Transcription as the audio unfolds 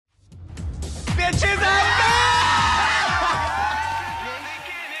bitches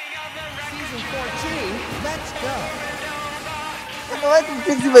Season 14, let's go. What did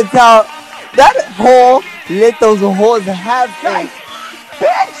Trixie Mattel? That whole let those hoes have a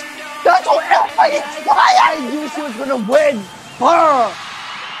bitch. That's what everybody is. Why I knew she was gonna win. Her.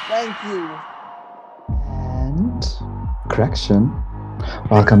 Thank you. And correction.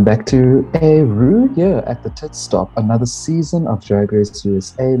 Welcome back to a rude year at the Tit Stop. Another season of Drag Race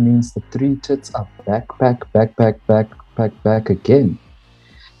USA means the three tits are back again.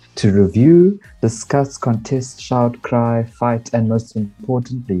 To review, discuss, contest, shout, cry, fight, and most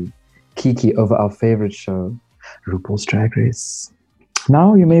importantly, kiki over our favorite show, RuPaul's Drag Race.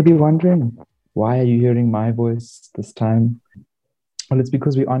 Now you may be wondering, why are you hearing my voice this time? Well, it's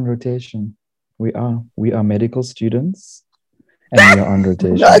because we're on rotation. We are medical students, and we are on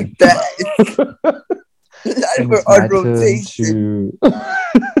rotation. Not that. We're on rotation.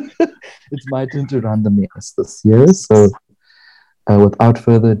 It's my turn to run the mess this year. So, without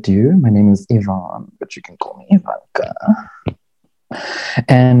further ado, my name is Yvonne, but you can call me Ivanka.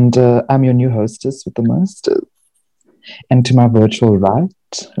 And I'm your new hostess with the masters. And to my virtual right,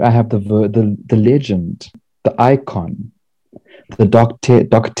 I have the legend, the icon, the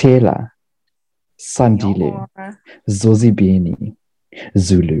Doctela, Sandile, Zozibini,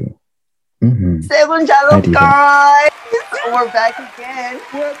 Zulu. Mm-hmm. Seven Shallow guys! We're back again.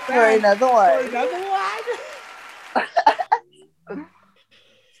 We're back for another one.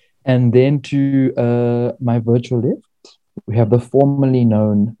 And then to my virtual left, we have the formerly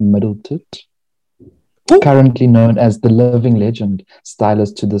known Middle Tit, currently known as the living legend,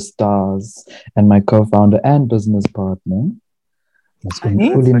 stylist to the stars, and my co-founder and business partner, Ms.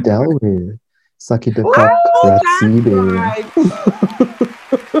 Ulin Delwe, Saki de Kok Ratsibe.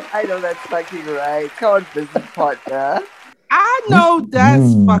 I know that's fucking right. Come on, business partner. I know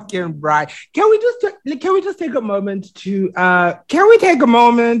that's fucking right. Can we just take a moment to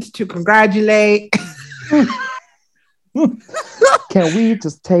congratulate? Can we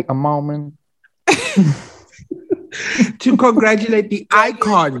just take a moment to congratulate the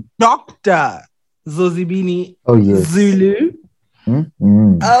icon, Dr. Zozibini Zulu?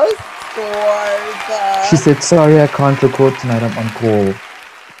 Mm-hmm. Oh, Scorza. She said, sorry, I can't record tonight. I'm on call.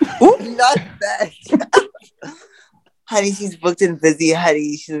 Not that. Honey, she's booked and busy,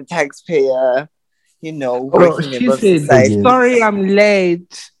 honey. She's a taxpayer. You know, she said, sorry, I'm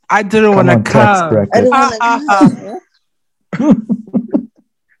late. I didn't want to come. I didn't want to come.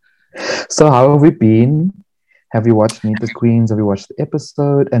 So how have we been? Have you watched Meet the Queens? Have you watched the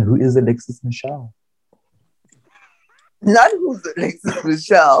episode? And who is Alexis Michelle? Not who's Alexis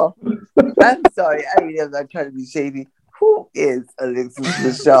Michelle. I'm sorry. I mean, I'm not trying to be shady. Who is Alexis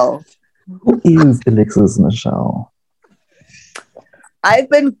Michelle? Who is Alexis Michelle? I've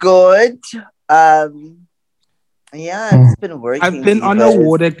been good. Yeah, I've just been working. I've been on a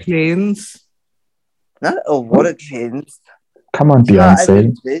water cleanse. Not a water cleanse. Come on, Beyonce.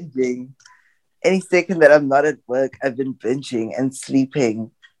 I've been binging. Any second that I'm not at work, I've been binging and sleeping.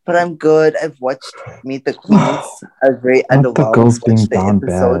 But I'm good. I've watched Meet the Queens. I was very underwhelmed. The girls being down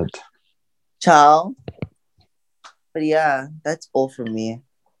bad. Ciao. But yeah, that's all for me.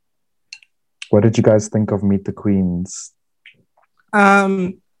 What did you guys think of Meet the Queens?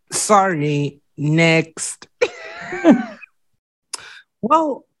 Sorry. Next.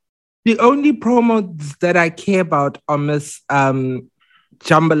 Well, the only promos that I care about are Miss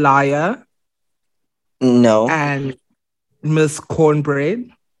Jambalaya. No. And Miss Cornbread.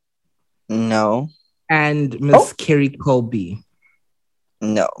 No. And Miss Kerry Colby.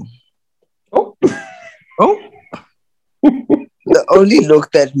 No. Oh. The only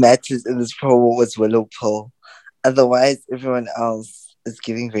look that matches in this promo was Willow Pill. Otherwise, everyone else is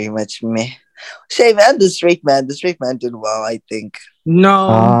giving very much meh. Shame, and the straight man did well, I think.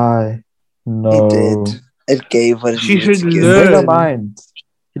 No. No. He did. It gave what it she needed should to give. learn. Megamind.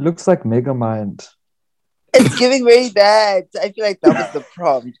 He looks like Megamind. It's giving very bad. I feel like that was the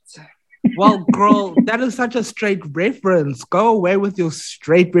prompt. Well, girl, that is such a straight reference. Go away with your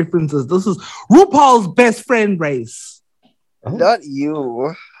straight references. This is RuPaul's best friend race. Oh. Not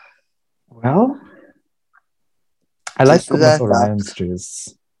you. Well, I like Miss Orion's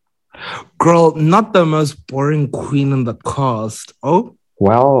dress. Girl, not the most boring queen in the cast. Oh?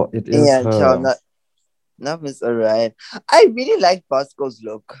 Well, it is her. Sure, not Miss Orion. I really like Bosco's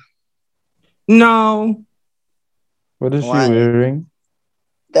look. No. What is she wearing?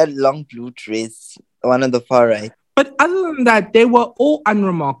 That long blue dress, the one on the far right. But other than that, they were all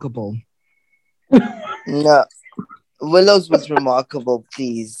unremarkable. No. Willow's was remarkable,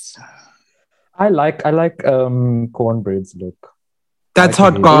 please. I like Cornbread's look. That's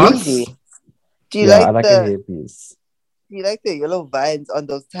hot goss. Really? Do you Yeah, like I like a hairpiece. do you like the yellow vines on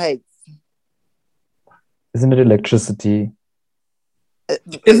those tights? Isn't it electricity?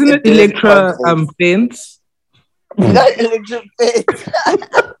 Isn't it is Electra content. fence? Not electric fence.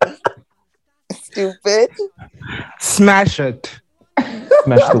 Stupid. Smash it.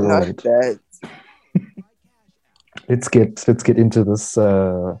 Smash the Not world. that. Let's get into this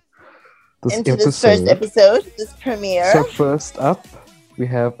Into this first episode, this premiere. So first up, we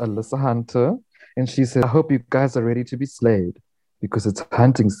have Alyssa Hunter, and she said, "I hope you guys are ready to be slayed because it's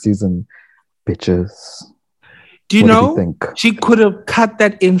hunting season, bitches." Do you What do know? you think? She could have cut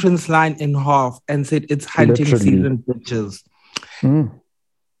that entrance line in half and said it's hunting Literally. season, bitches.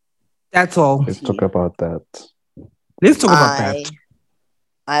 That's all. Let's talk about that. Let's talk about that.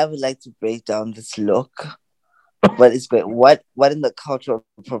 I would like to break down this look. What in the cultural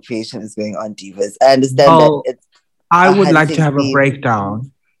appropriation is going on, divas? I understand that it's. I would like to have a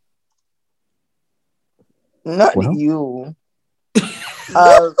breakdown. Not you.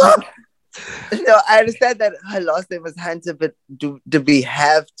 No, I understand that her last name was Hunter, but do we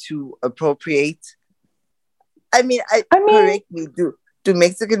have to appropriate? I mean, correct me. Do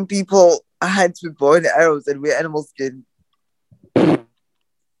Mexican people hunt with bow and arrows and wear animal skin?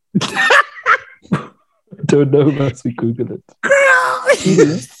 Don't know, must we Google it?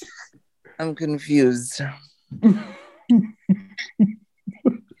 I'm confused.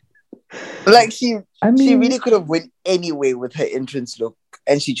 Like she really could have went anyway with her entrance look,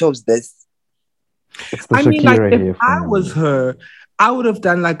 and she chose this. I mean, like if I was her, I would have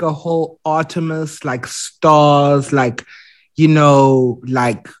done like a whole Artemis, like stars, like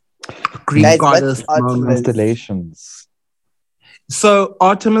like Greek goddess constellations. So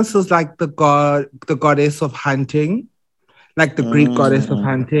Artemis is like the goddess of hunting, like the Greek goddess of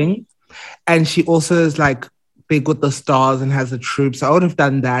hunting, and she also is like big with the stars and has a troop. So I would have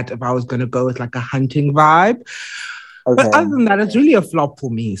done that if I was going to go with like a hunting vibe. Okay. But other than that, it's really a flop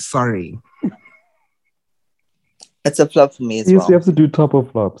for me. Sorry. It's a flop for me as well. Yes, we have to do top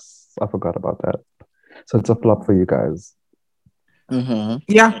of flops. I forgot about that. So it's a flop for you guys. Mm-hmm.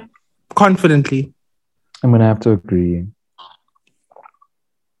 Yeah, confidently. I'm going to have to agree.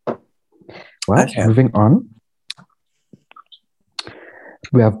 Well, moving on.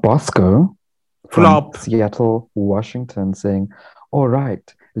 We have Bosco from Seattle, Washington saying, "All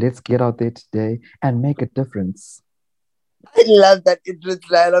right, let's get out there today and make a difference." I love that entrance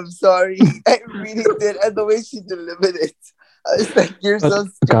line. I'm sorry. I really did. And the way she delivered it. I was like, you're so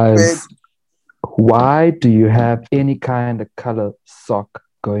stupid. Guys, why do you have any kind of color sock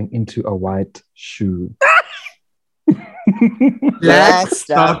going into a white shoe? Black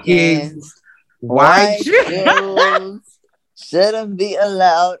stockings, white shoes shouldn't be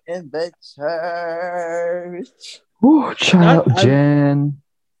allowed in the church. Oh, child, Jen.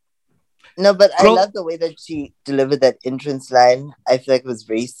 No, but I love the way that she delivered that entrance line. I feel like it was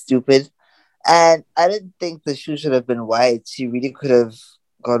very stupid. And I didn't think the shoe should have been white. She really could have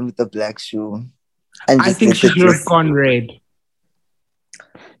gone with the black shoe. And I think she should have gone red.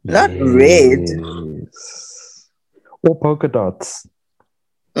 Not red. Or polka dots.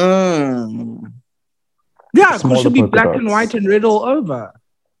 Yeah, because it should be black and white and red all over.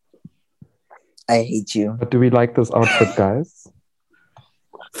 I hate you. But do we like this outfit, guys?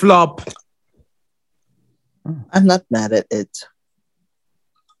 Flop. I'm not mad at it.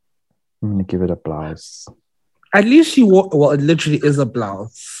 I'm going to give it a blouse. At least she wore... Well, it literally is a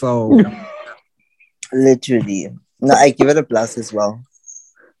blouse, so... Literally. No, I give it a blouse as well.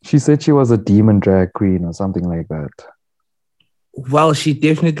 She said she was a demon drag queen or something like that. Well, she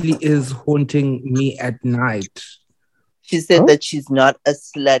definitely is haunting me at night. She said that she's not a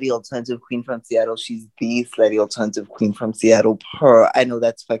slutty alternative queen from Seattle. She's the slutty alternative queen from Seattle. I know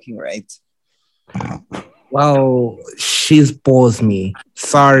that's fucking right. Well, she's bores me.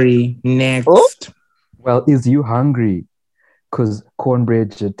 Sorry. Next. Oh? Well, is you hungry? Because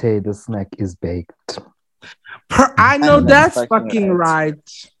cornbread jeté, the snack is baked. I know that's fucking right.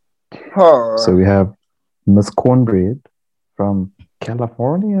 So we have Miss Cornbread from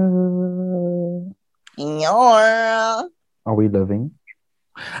California. Yeah. Are we living?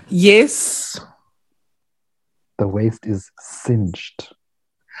 Yes. The waist is singed.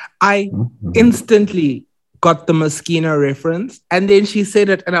 I instantly got the Moschino reference, and then she said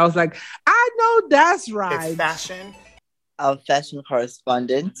it, and I was like, I know that's right. It's fashion. Our fashion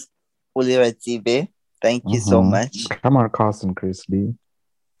correspondent, Ulira Zibe. Thank you so much. Come on, Carson Chrisley.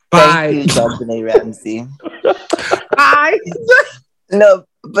 Bye. Thank you, Jonathan A. Ramsey. Bye. No,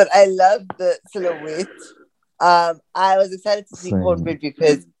 but I love the silhouette. I was excited to see Cornbread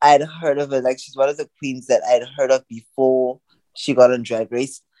because I'd heard of her. Like, she's one of the queens that I'd heard of before she got on Drag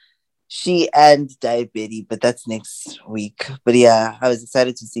Race. She and Diabetes, but that's next week. But yeah, I was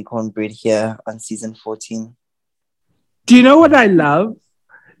excited to see Cornbread here on season 14. Do you know what I love?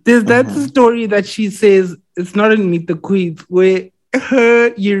 There's that story that she says it's not in Meet the Queens where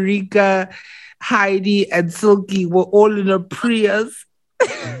her, Eureka, Heidi, and Silky were all in a Prius.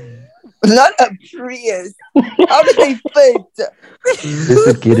 Not a Prius. How did they fit? They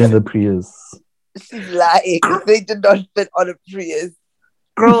said get in the Prius. She's lying. They did not fit on a Prius.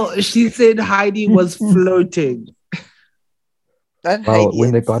 Girl, she said Heidi was floating. Not Well, Heidi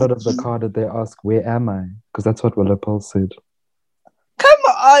when they and got out of the Silky. car, did they ask, where am I? Because that's what Willow Pearl said. Come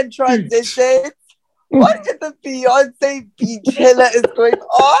on, transition. What is the Beyonce Beachella is going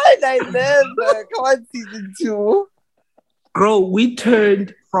on? I never. Come on, season 2. Girl, we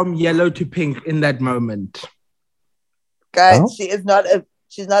turned from yellow to pink in that moment. Guys, Oh? she's not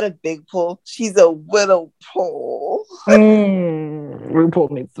a big pull. She's a willow pull.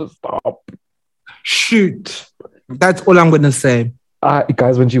 RuPaul needs to stop. Shoot. That's all I'm going to say.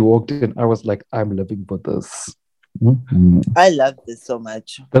 Guys, when she walked in, I was like, I'm living for this. Mhm. I love this so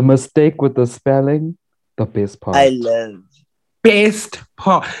much. The mistake with the spelling, the best part. I love. Best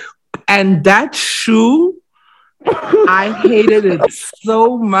part. And that shoe, I hated it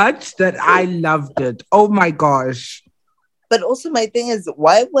so much that I loved it. Oh my gosh. But also my thing is,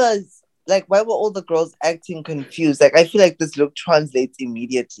 why were all the girls acting confused? Like, I feel like this look translates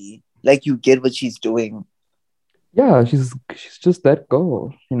immediately. Like, you get what she's doing. Yeah, she's just that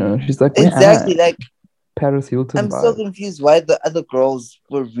girl. You know, she's like, Exactly. Like, Paris Hilton I'm vibe. so confused why the other girls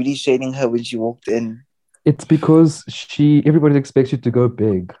were really shading her when she walked in. It's because everybody expects you to go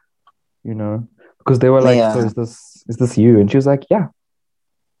big, you know, because they were like, Yeah. so is this you? And she was like, yeah.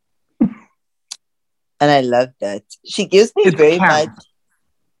 And I love that. She gives me It's very camp. much.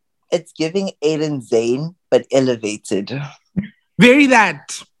 It's giving Aiden Zane, but elevated. Very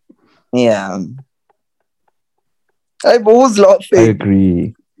that. Yeah. I'm always I laughing.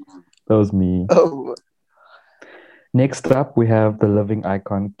 agree. That was me. Oh. Next up, we have the living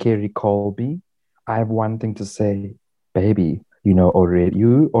icon, Kerry Colby. I have one thing to say, baby. You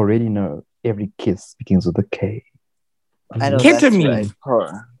already know every kiss begins with a K. I know Ketamine. that's right.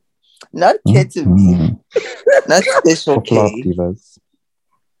 Her. Not ketamine. Not special For flop K. divas.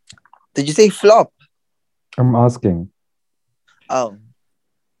 Did you say flop? I'm asking. Oh.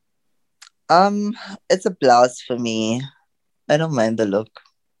 It's a blouse for me. I don't mind the look.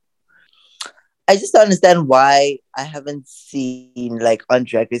 I just don't understand why I haven't seen like on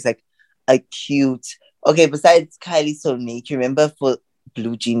Drag Race like a cute. Okay, besides Kylie Sonique, you remember for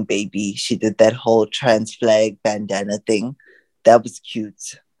Blue Jean Baby, she did that whole trans flag bandana thing. That was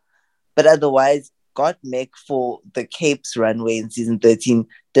cute. But otherwise, got Meg for the Capes runway in season 13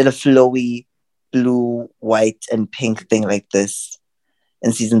 did a flowy blue, white, and pink thing like this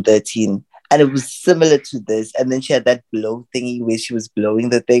in season 13. And it was similar to this. And then she had that blow thingy where she was blowing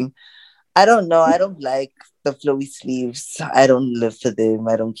the thing. I don't know. I don't like the flowy sleeves. I don't live for them.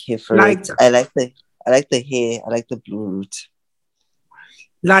 I don't care for it. I like the hair. I like the blue root.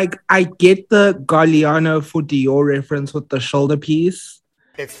 Like, I get the Galliano for Dior reference with the shoulder piece.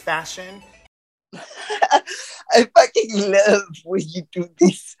 It's fashion. I fucking love when you do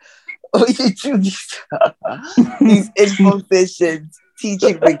this. When you do these info sessions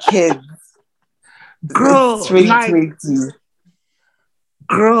teaching the kids. Girl, It's 2020.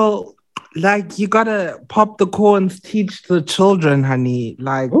 Girl, like, you gotta pop the corns, teach the children, honey.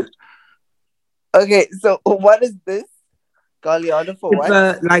 Like, Okay, so what is this? Galliano for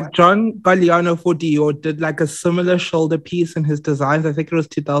what? Like John Galliano for Dior did like a similar shoulder piece in his designs. I think it was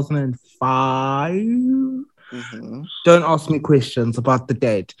 2005. Mm-hmm. Don't ask me questions about the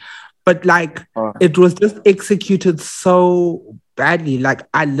date. But like, it was just executed so badly. Like,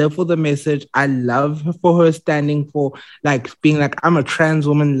 I live for the message. I love her for her standing for like being like, I'm a trans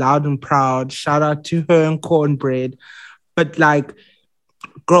woman, loud and proud. Shout out to her and Cornbread. But like,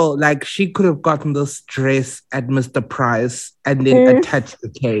 girl, like she could have gotten this dress at Mr. Price and then attached the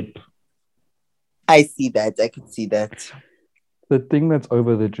cape. I see that. I can see that. The thing that's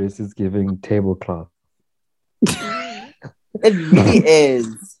over the dress is giving tablecloth. It really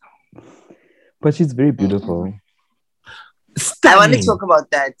is. But she's very beautiful. I want to talk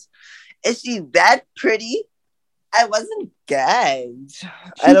about that. Is she that pretty? I wasn't gagged. She's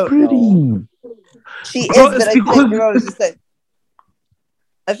I don't pretty. know. She Girl, is, but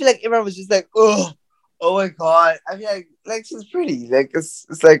I feel like everyone was just like, oh my god. I feel like she's pretty. Like it's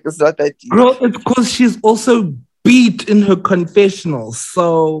not that deep. Girl, it's because she's also beat in her confessionals.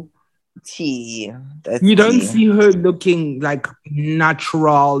 So you don't see her looking like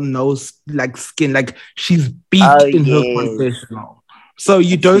natural, no like skin. Like she's beat in her confessional. So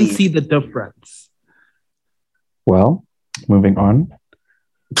you Let's don't see. see the difference. Well, moving on.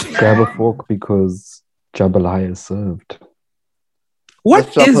 Grab a fork because jambalaya is served. What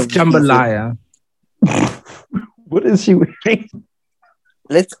The flop is of the season. jambalaya? What is she wearing?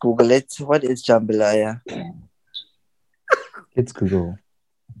 Let's Google it. What is jambalaya? It's Google.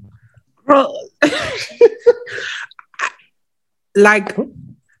 Girl, like,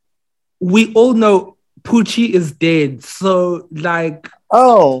 we all know Poochie is dead. So, like,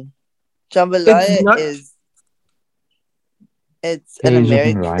 Oh, jambalaya It's not- it's an Asian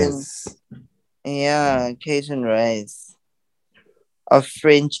American rice. Cajun rice of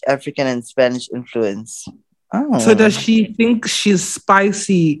French, African, and Spanish influence. Oh, so does she think she's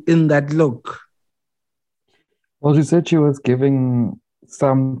spicy in that look? Well, she said she was giving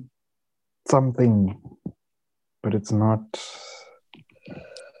something, but it's not.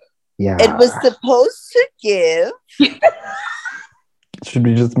 Yeah. it was supposed to give. Should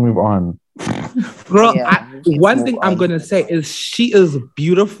we just move on? Girl, Yeah, let's one move thing I'm on. going to say is she is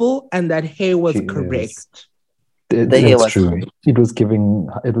beautiful and that hair was She correct. is. The hair That's was true. correct. It was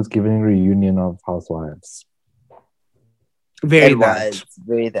giving reunion of housewives. Very It that. was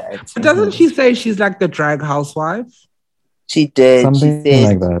very that. But doesn't Mhm. she say she's like the drag housewife? She did. Something She said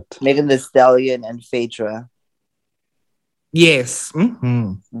like that. Megan Thee Stallion and Phaedra. Yes.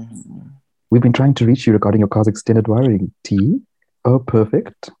 Mhm. We've been trying to reach you regarding your car's extended warranty. Oh,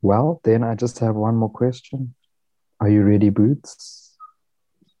 perfect. Well, then I just have one more question. Are you ready, Boots?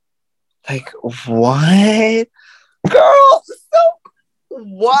 Like what? Girl, so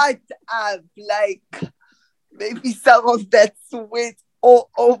what? Like maybe some of that sweat all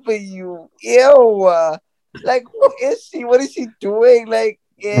over you. Ew. Like who is she? What is she doing? Like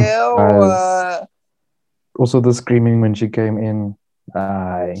ew. Guys. Also, the screaming when she came in.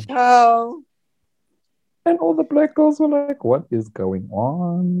 Aye. Child. And all the black girls were like, what is going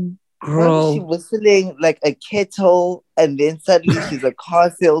on? Why was she Girl. whistling like a kettle and then suddenly she's a car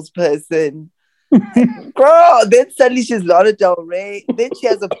salesperson? Girl, then suddenly she's Lana Del Rey. Then she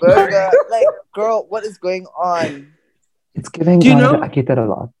has a burger. Like, girl, what is going on? It's giving. Do you know- I get that a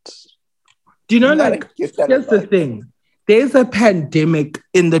lot. Do you know, Not like, a kiss here's the thing. There's a pandemic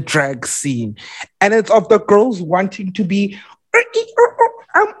in the drag scene, and it's of the girls wanting to be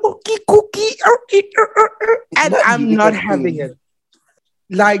I'm ookie cookie, and Not I'm you, not that's having me. it.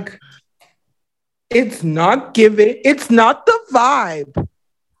 Like, it's not giving, it's not the vibe.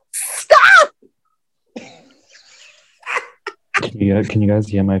 Stop! Can you guys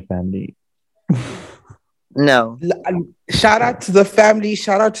hear my family? No. Shout out to the family.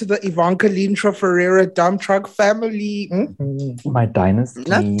 Shout out to the Ivanka Lintra Ferreira dump truck family. Mhm. My dynasty.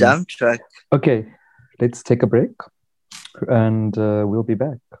 Not dump truck. Okay, let's take a break, and we'll be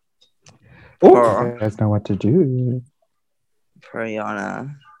back. Purr. You guys know what to do.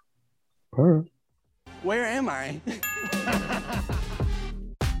 Prayana. Purr. Where am I?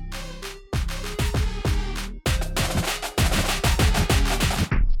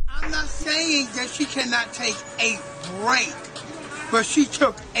 I'm not saying that she cannot take a break, but she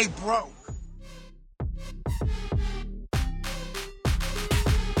took a broke.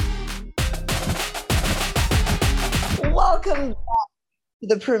 Welcome back to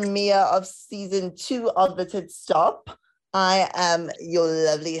the premiere of season 2 of the TIT Stop. I am your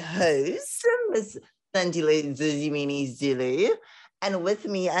lovely host, Miss Sandile Zuzimini Zulu. And with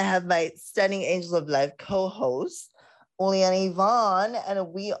me, I have my stunning Angels of Life co-host, Oleana Yvonne, and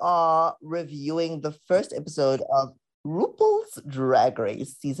we are reviewing the first episode of RuPaul's Drag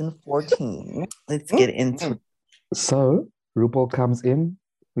Race season 14. Let's get into it. So RuPaul comes in.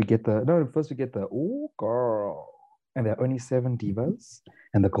 We get the oh girl, and there are only 7 divas,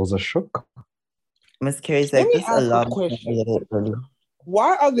 and the girls are shook. Miss Carrie's Let like, me this ask a alarm question. a little early.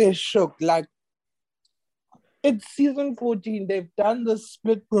 Why are they shook? Like, it's season 14. They've done the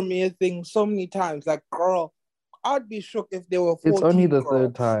split premiere thing so many times. Like, girl, I'd be shook if there were 14 It's only the girls.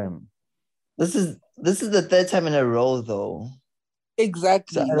 third time. This is the third time in a row, though.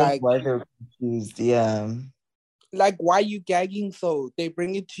 Exactly. So I don't Like, know why they're confused. Yeah. like, why are you gagging so? They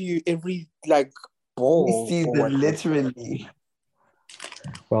bring it to you every, like, ball. Season, or whatever. literally.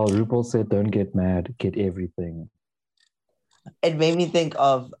 Well, RuPaul said, "Don't get mad, get everything." It made me think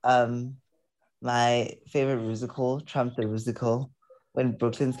of my favorite musical, Trump the Musical, when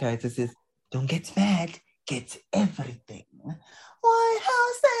Brooklyn's character says, "Don't get mad, get everything." White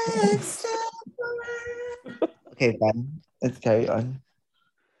House Okay, fine. Let's carry on.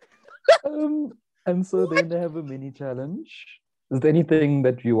 And so then they have a mini challenge. Is there anything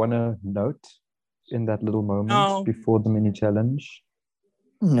that you want to note in that little moment No. before the mini challenge?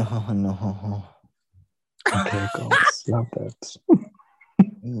 No. Okay, girls, love that.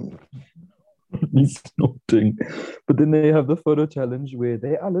 He's snorting. But then they have the photo challenge where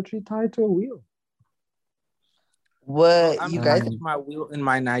they are literally tied to a wheel. Were I'm you tied guys to my wheel in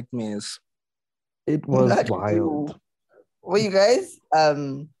my nightmares. It was Not wild. you. Were you guys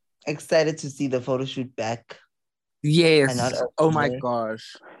excited to see the photo shoot back? And not Yes. Oh my over?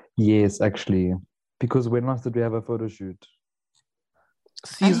 gosh. Yes, actually. Because when last did we have a photo shoot?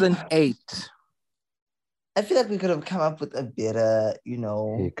 Season 8. I feel like we could have come up with a better,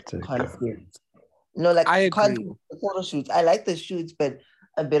 Hectic. concept. No, like I agree. concept for photo shoots. I like the shoots, but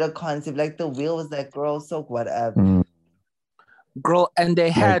a better concept. Like the wheel was like, girl, so what up? Girl, and they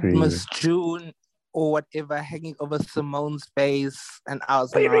had agree. Miss June or whatever hanging over Simone's face, and I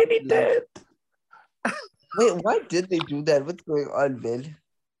was They not really like, did. Wait, why did they do that? What's going on, Bill?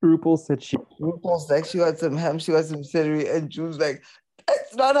 RuPaul said she. RuPaul's like, she got some ham, she got some celery, and June's like,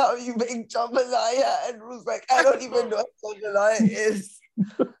 that's not how you make jambalaya. And Ru's like, I don't even know what jambalaya is.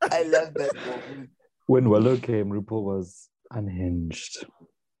 I love that moment. When Willow came, RuPaul was unhinged.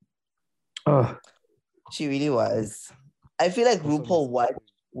 Oh, She really was. I feel like Also RuPaul Miss-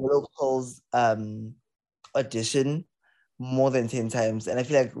 watched Willow Cole's audition more than 10 times. And I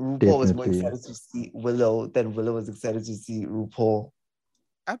feel like RuPaul was more Definitely. excited to see Willow than Willow was excited to see RuPaul.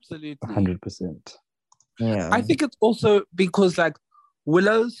 absolutely. 100%. Yeah. I think it's also because like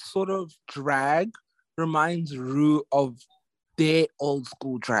Willow's sort of drag reminds Rue of their old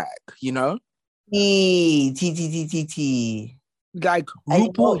school drag, you know? T. Like I know.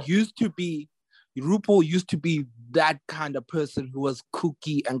 RuPaul used to be that kind of person who was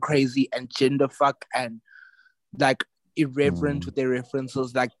kooky and crazy and gender fuck and like irreverent with their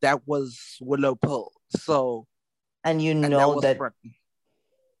references. Like that was Willow Pearl. So And that know was that front.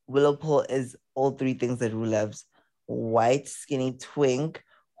 Willow Pearl is all three things that Rue loves. White, skinny twink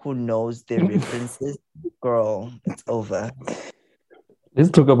who knows their references. Girl, it's over. Let's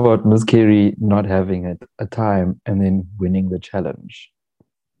talk about Miss Carey not having a time and then winning the challenge.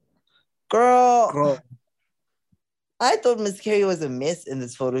 Girl. I thought Miss Carey was a mess in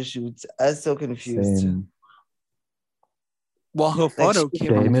this photo shoot. I was so confused. Same. Well, her photo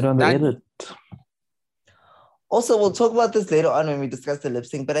came Blame it on the stunning. edit. Also, we'll talk about this later on when we discuss the lip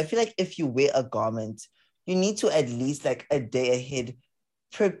sync, but I feel like if you wear a garment, you need to at least like a day ahead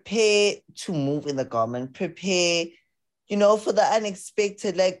prepare to move in the garment, prepare, for the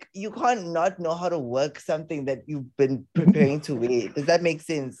unexpected. Like you can't not know how to work something that you've been preparing to wear. Does that make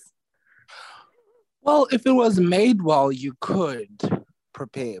sense? Well, if it was made well, you could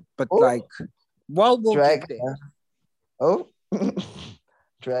prepare, but we'll drag get there. her. Oh,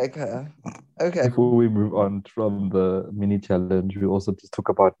 drag her. Okay. Before we move on from the mini challenge, we also just talk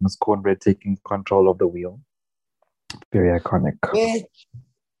about Miss Cornbread taking control of the wheel. Very iconic. Bitch.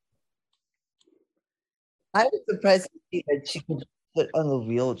 I was surprised to see that she could sit on the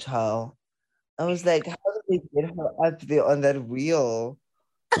wheel, child. I was like, how did they get her up there on that wheel?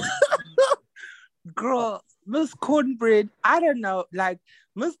 Girl, Miss Cornbread, I don't know. Like,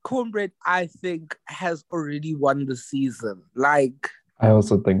 Miss Cornbread, I think, has already won the season. Like, I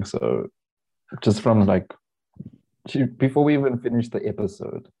also think so. Just from before we even finished the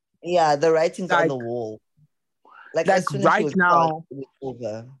episode. Yeah, the writing's on the wall. Like as soon as she was now, it was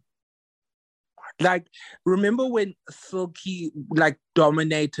over. Like, remember when Silky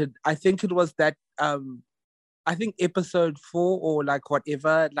dominated? I think it was that I think episode 4 or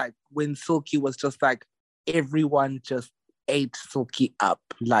whatever, when Silky was just everyone just ate Silky up,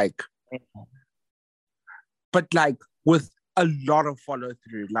 but with a lot of follow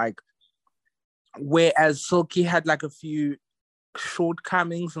through, whereas Silky had a few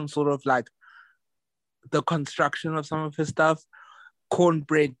shortcomings and sort of the construction of some of his stuff.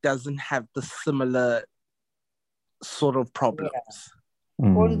 Cornbread doesn't have the similar sort of problems.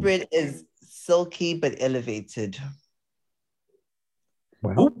 Yeah. Cornbread is silky but elevated.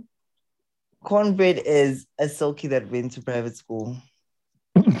 Well, Cornbread is a silky that went to private school.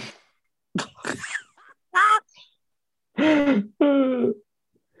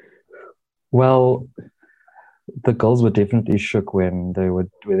 Well, the girls were definitely shook when they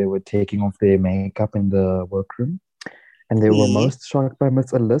were taking off their makeup in the workroom, and they were most shocked by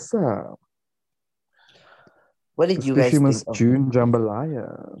Miss Alyssa. What did you guys think? Miss June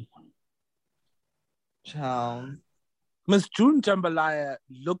Jambalaya. Child. Miss June Jambalaya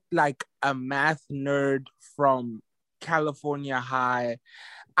looked like a math nerd from California High.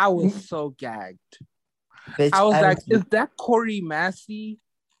 I was so gagged. Bitch, I was like, is that Corey Massey?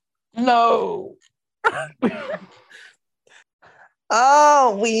 No.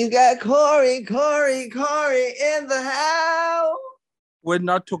 Oh, we got Corey in the house. We're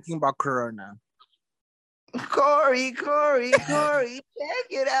not talking about Corona. Corey, check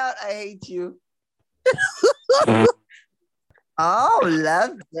it out. I hate you. Oh,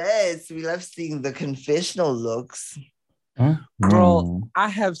 love this. We love seeing the confessional looks. Girl, I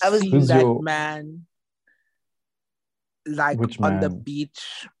have seen Who's that your- man like Which on the man?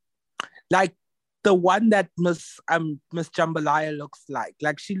 beach. Like the one that Miss Jambalaya looks like.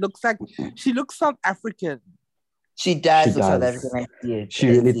 Like she looks South African. She does She look South does. African. I see it. She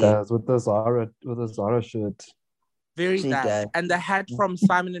I really see it. does with the Zara shirt. Very She does. does. And the hat from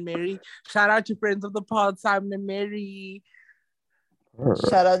Simon and Mary. Shout out to friends of the pod, Simon and Mary.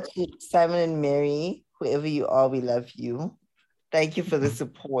 Shout out to Simon and Mary. Whoever you are, we love you. Thank you for the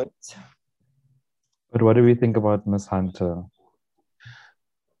support. But what do we think about Miss Hunter?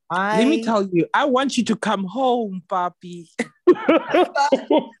 Let me tell you, I want you to come home, papi.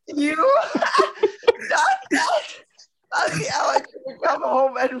 You? Okay, I want you to come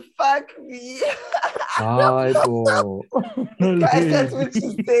home and fuck me. Hi, bro. Guys, that's what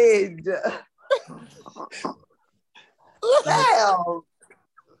she said. Damn.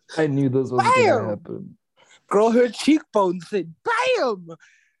 I knew this was going to happen. Girl, her cheekbones said, bam!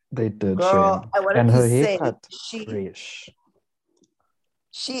 They did, Girl, Shane. I wanted And to her say haircut, she fresh.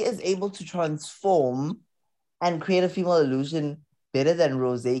 is able to transform and create a female illusion better than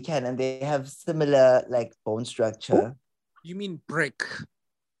Rose can, and they have similar like bone structure. You mean brick?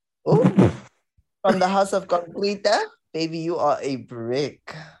 Oh, from the house of Concreta, baby, you are a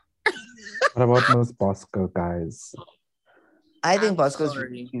brick. What about Miss Bosco, guys? I think I'm Bosco's sorry.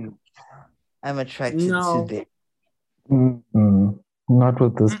 really cute. I'm attracted No. to them. Not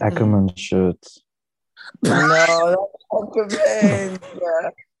with this Ackerman shirt. No, that's Ackerman.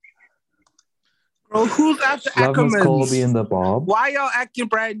 Girl, who's after Love Miss Colby Ackermans? in the bob. Why y'all acting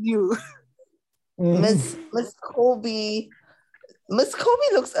brand new? Miss Colby. Miss Colby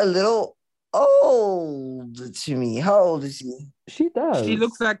looks a little old to me. How old is she? She does. She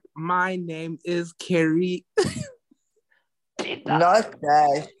looks like my name is Carrie. Not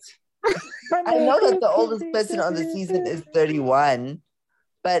that. I know that the oldest person on the season is 31,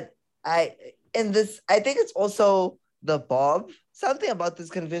 but I think it's also the bob. Something about this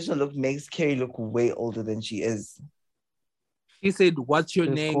confessional look makes Carrie look way older than she is. She said, what's your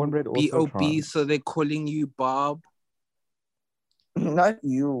Is name? Cornbread also B.O.B. trans? So they're calling you Bob. Not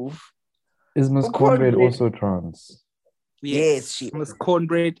you. Is Miss Oh, Cornbread Cornbread. also trans? Yes, she Miss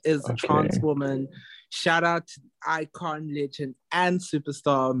Cornbread is a Okay. trans woman. Shout out to icon, legend, and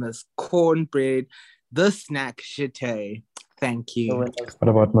superstar Miss Cornbread, the snack shite. Thank you. What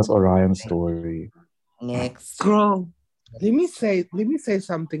about Miss Orion's story? Next. Girl, let me say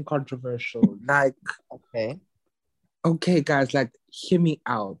something controversial. Like, okay, guys, like, hear me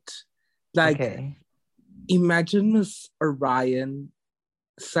out. Like, Okay. imagine Miss Orion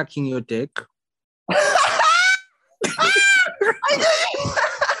sucking your dick.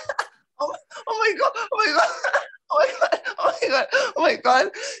 Oh my god! Oh my god! Oh my god! Oh my god! Oh my god!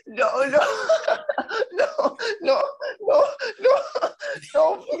 No!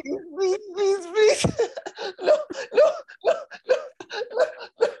 Please!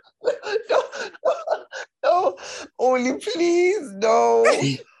 No! Only please, no!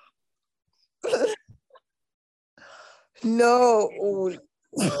 No! Oh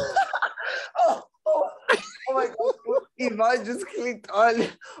my god! Ivan just clicked on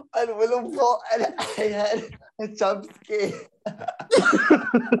Willow Ball and I had a jump scare.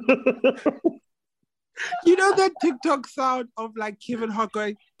 You know that TikTok sound of like Kevin Hart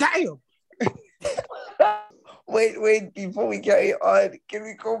going, damn! Wait, before we carry on, can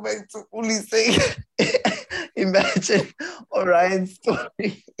we go back to only saying imagine Orion's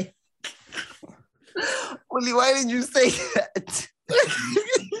story? Uli, why did you say that?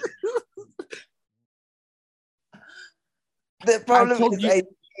 The problem is I see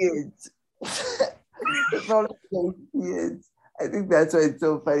it. The problem is I see it. I think that's why it's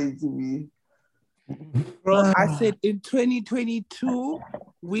so funny to me. Bro, I said in 2022,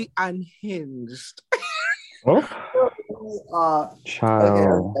 we unhinged.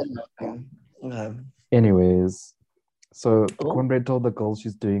 Child. Okay. Anyways, so Cornbread told the girl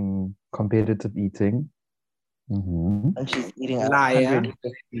she's doing competitive eating. And she's eating Liar.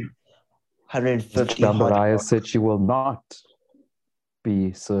 150 Jambalaya said she will not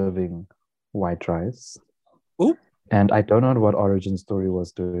be serving white rice. Oop. And I don't know what Origin Story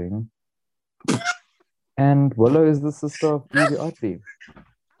was doing. And Willow is the sister of Evie Oddly.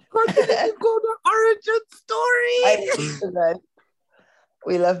 How did you go to origin story? I love that.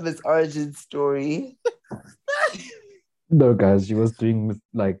 We love Miss Origin Story. No, guys, she was doing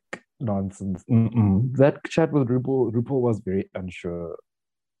like nonsense. That chat with RuPaul was very unsure.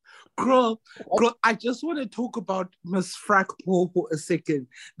 Girl, I just want to talk about Miss Frack Paul for a second.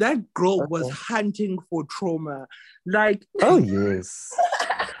 That girl was hunting for trauma. Like, Oh, yes.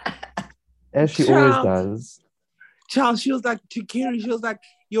 As she always does. Child, she was like, to Carrie, she was like,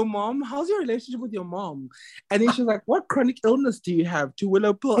 your mom, how's your relationship with your mom? And then she was like, what chronic illness do you have? To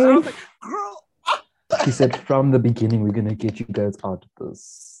Willow Pill. And I was like, girl. She said, from the beginning, we're going to get you guys out of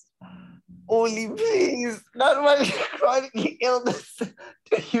this. Only please, not one chronic illness do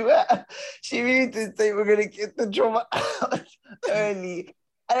you have. She really did say we're gonna get the trauma out early,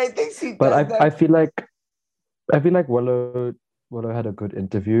 and I think she. But I feel like Willow had a good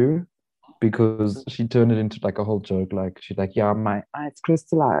interview because she turned it into like a whole joke. Like she's like, yeah, my eyes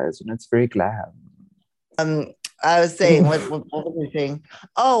crystallized and it's very glam. I was saying, what was I saying?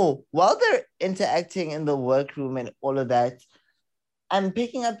 Oh, while they're interacting in the workroom and all of that, I'm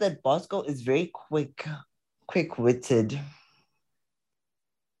picking up that Bosco is very quick-witted.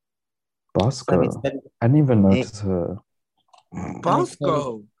 Bosco? I didn't even notice her.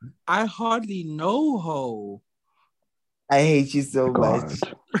 Bosco? I hardly know her. I hate you so much.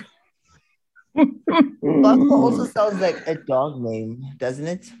 Bosco also sounds like a dog name, doesn't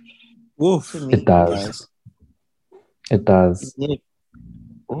it? Woof. It does. It does.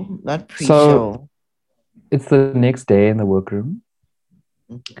 Oh, not pre-show. So, it's the next day in the workroom.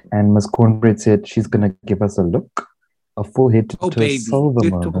 And Miss Cornbread said she's going to give us a look, a full head to toe silver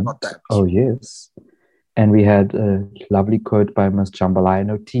moment. Oh, yes. And we had a lovely quote by Miss Jambalaya,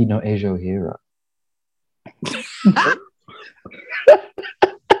 no tea, no Asia O'Hara.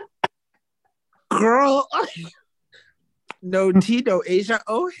 Girl, no tea, no Asia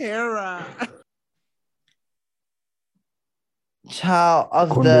O'Hara. Child of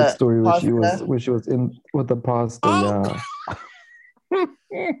Cornbread the story where she was in with the pastor, yeah.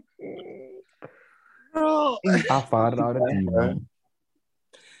 Girl. I fought out a demon.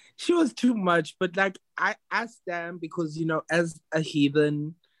 She was too much, but like I asked them because, you know, as a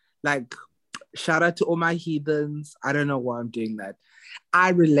heathen, like shout out to all my heathens. I don't know why I'm doing that.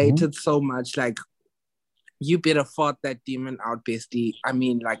 I related so much. Like, you better fought that demon out, bestie. I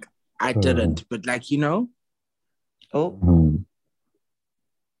mean, like, I didn't, but like, you know. Well,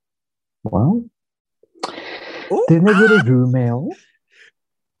 then they get a room mail.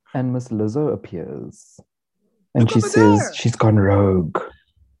 And Miss Lizzo appears. And she says she's gone rogue.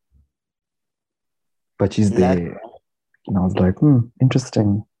 But she's there. And I was like,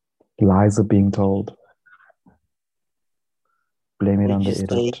 interesting. Lies are being told. Blame it on the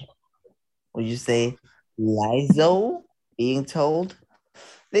edit. Would you say Lizzo being told?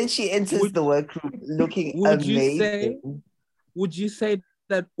 Then she enters the workroom looking amazing. Would you say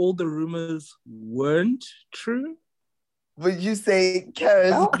that all the rumors weren't true? Would you say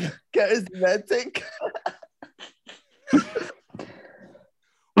charismatic?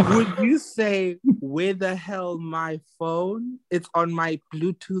 Would you say, where the hell my phone? It's on my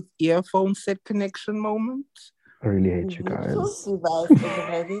Bluetooth earphone set connection moment? I really hate you guys.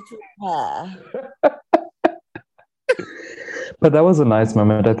 But that was a nice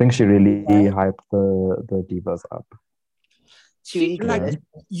moment. I think she really hyped the divas up. She, like,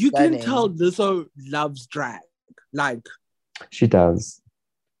 you can tell Lizzo loves drag. Like, she does.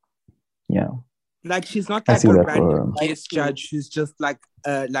 Yeah. Like, she's not like a random guest judge who's just like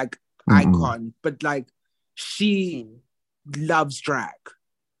icon, but like she loves drag.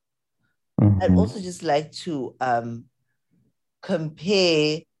 I'd also just like to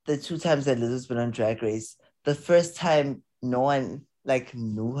compare the two times that Lizzo's been on Drag Race. The first time no one like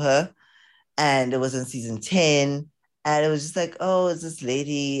knew her, and it was in season 10, and it was just like, oh, it's this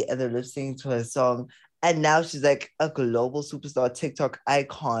lady, and they're lip syncing to her song. And now she's like a global superstar, TikTok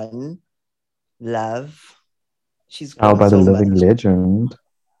icon. Love. She's by the living legend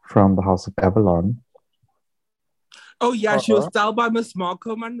from the House of Avalon. Oh, yeah, she was styled by Miss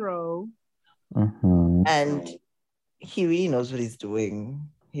Marco Monroe. And he really knows what he's doing.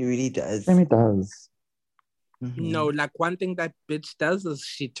 He really does. And he does. No, like one thing that bitch does is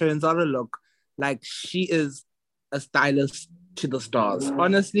she turns out a look like she is a stylist to the stars,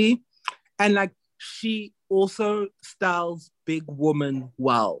 honestly. And like she also styles big woman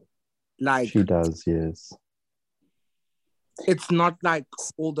well. Like she does, yes. It's not like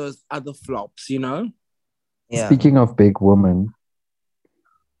all those other flops, you know? Yeah. Speaking of big woman,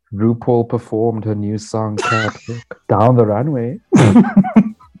 RuPaul performed her new song Catwalk down the runway.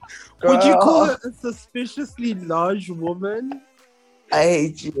 Would you call her a suspiciously large woman? I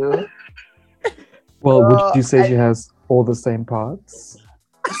hate you. Well, would you say she has all the same parts?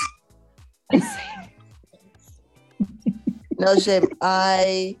 No shame.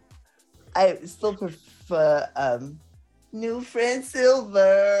 I still prefer New friend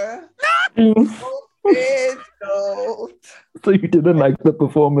silver. Old friend gold. So you didn't like the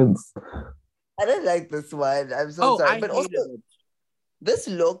performance? I don't like this one. I'm so sorry. I But hated also, it. this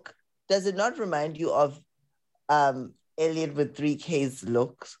look, does it not remind you of Elliot with 3K's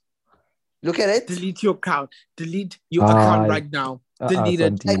looks? Look at it. Delete your account. Delete your account right now. Delete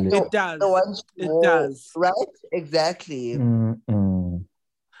it. Like It does. The one she It wore, does. right? Exactly.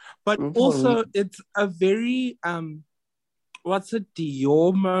 But also, it's a very what's a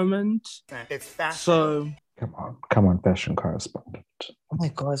Dior moment? It's fashion. So Come on, fashion correspondent. Oh my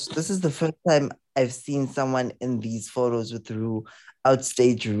gosh, this is the first time I've seen someone in these photos with Rue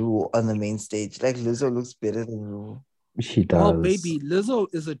outstage Rue on the main stage. Like Lizzo looks better than Rue. She does. well, baby, Lizzo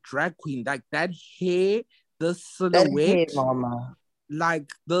is a drag queen. Like that hair, the That silhouette, hair, mama. like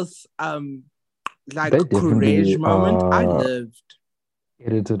this like They definitely courage moment. I lived.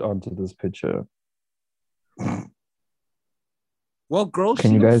 edited onto this picture. Well, girl,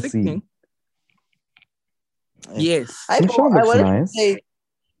 Can she you looks guys see? sickening. Yes. Michelle looks wanted to nice. say,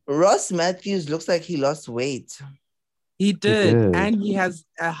 Ross Matthews looks like he lost weight. He did. did. And he has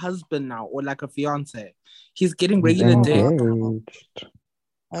a husband now, or like a fiance. He's getting He's regular dick. engaged.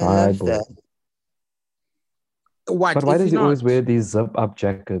 I love Bible. that. What? But why is does he not? always wear these zip-up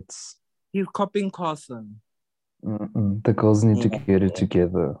jackets? He's copying Carson. The girls need to get it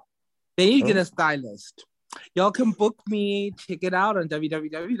together. They need to get a stylist. Y'all can book me. Check it out on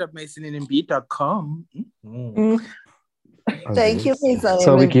www.masonandmb.com. Thank you, Miss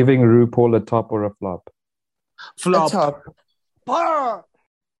So are we giving RuPaul a top or a flop? Flop. A top.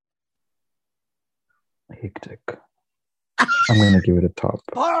 Hectic. I'm going to give it a top.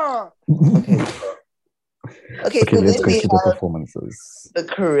 Okay, Okay, so let's then go we to the have performances. the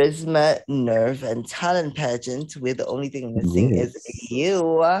charisma, nerve, and talent pageant where the only thing missing is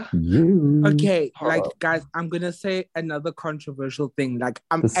you. Okay, like guys, I'm gonna say another controversial thing. Like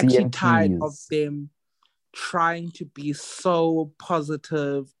I'm The actually tired CMTs. of them trying to be so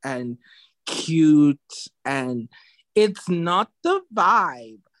positive and cute, and it's not the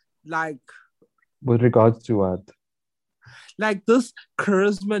vibe. Like With regards to what? like this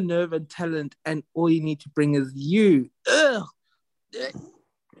charisma, nerve, and talent, and all you need to bring is you. Ugh.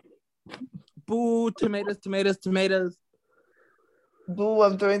 Boo, tomatoes, tomatoes, tomatoes. Boo,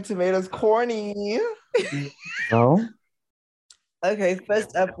 I'm throwing tomatoes corny. No? Okay,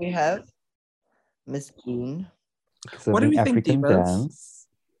 first up we have Miss Jean. What do we think, African divas? dance.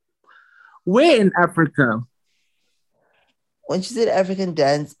 Where in Africa? When she said African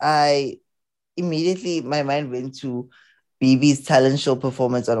dance, I immediately, my mind went to BB's talent show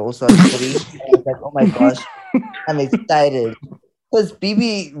performance on All Stars 3. I was like, oh my gosh, I'm excited. Because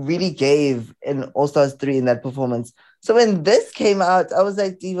BB really gave in All Stars 3 in that performance. So when this came out, I was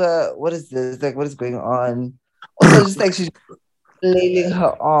like, Diva, what is this? Like, what is going on? Also, just like she's flailing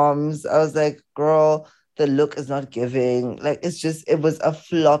her arms. I was like, girl, the look is not giving. Like, it was a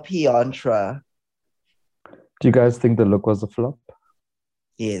floppy yantra. Do you guys think the look was a flop?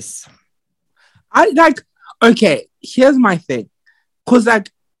 Yes. Okay, here's my thing. Because like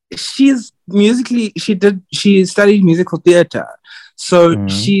she studied musical theater. So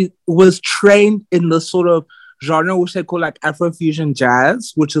she was trained in the sort of genre which they call like Afrofusion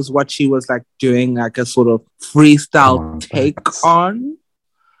jazz, which is what she was like doing like a sort of freestyle take on.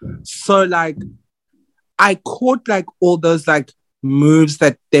 So like I caught like all those like moves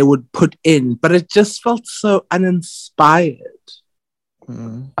that they would put in, but it just felt so uninspired.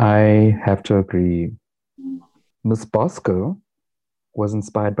 I have to agree. Miss Bosco was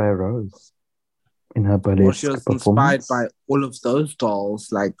inspired by Rose in her burlesque Well, she was performance. inspired by all of those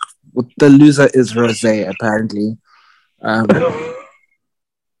dolls. Like the loser is Rosé, apparently. Not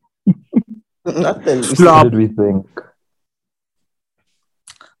the least. What did we think?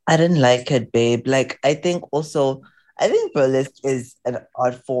 I didn't like it, babe. Like, I think burlesque is an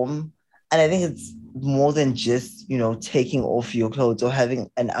art form. And I think it's more than just, taking off your clothes or having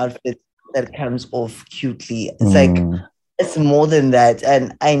an outfit that comes off cutely. It's like, it's more than that.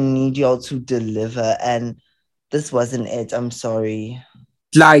 And I need y'all to deliver. And this wasn't it. I'm sorry.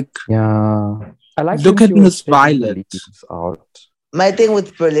 Like, yeah. I like look at Miss Violet. My thing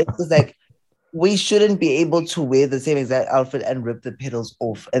with burlesque is like, we shouldn't be able to wear the same exact outfit and rip the pedals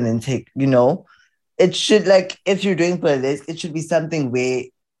off and then take, it should, like, if you're doing burlesque, it should be something where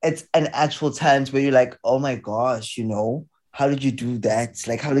it's an actual talent where you're like, oh my gosh, how did you do that?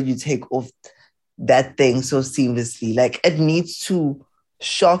 Like, how did you take off that thing so seamlessly? Like, it needs to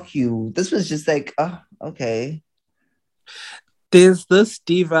shock you. This was just like, okay. There's this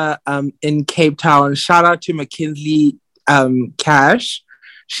diva in Cape Town. Shout out to Mackenzie Cash.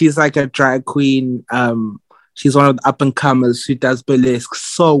 She's like a drag queen. She's one of the up and comers. She does burlesque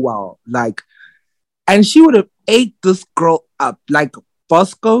so well. Like, and she would have ate this girl up. Like,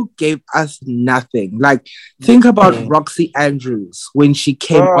 Bosco gave us nothing. Like, think about Roxy Andrews when she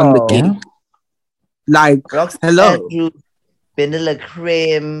came on the gig. Like, Roxy hello. Andrews, Vanilla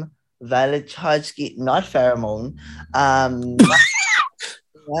Cream, Violet Chachki, not Pheromone.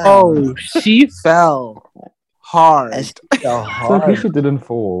 Oh, she fell hard. And she fell hard. So at least she didn't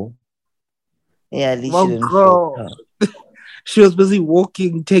fall. Yeah, at least Well, she didn't girl, fall. she was busy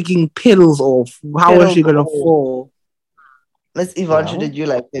walking, taking pedals off. How was she gonna fall? Miss Yvonne, did you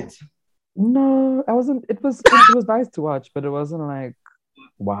like it? No, I wasn't. It was nice to watch, but it wasn't like,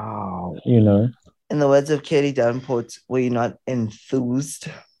 wow, In the words of Katie Davenport, were you not enthused?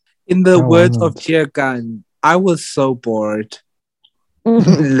 In the words of Cheer Gun, I was so bored.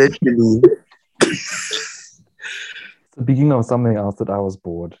 Literally. Speaking of something else that I was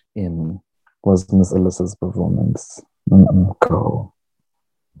bored in was Miss Alyssa's performance. Girl.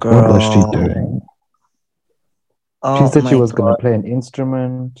 What was she doing? She said she was going to play an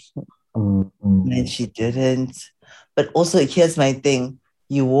instrument. And she didn't. But also, here's my thing.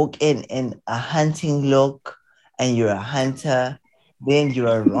 You walk in a hunting look and you're a hunter. Then you're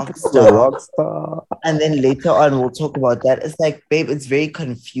a rock star. And then later on, we'll talk about that. It's like, babe, it's very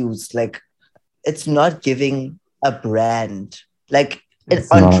confused. Like, it's not giving a brand. Like,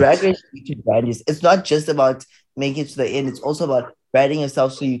 on Drag Race, it's not just about making it to the end. It's also about branding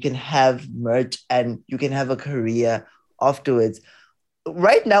yourself so you can have merch and you can have a career afterwards.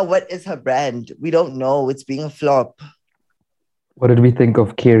 Right now, what is her brand? We don't know. It's being a flop. What did we think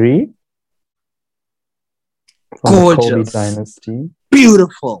of Kerry? From Gorgeous. The Colby Dynasty.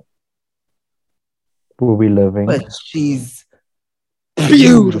 Beautiful. Were we living? But she's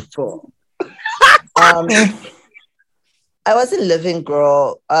beautiful. I wasn't living,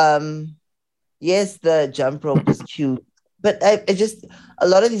 girl. Yes, the jump rope was cute. But I just, a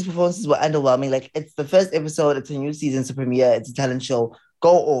lot of these performances were underwhelming. Like, it's the first episode, it's a new season, it's a premiere, it's a talent show.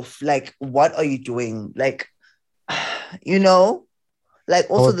 Go off. Like, what are you doing? Like, Like,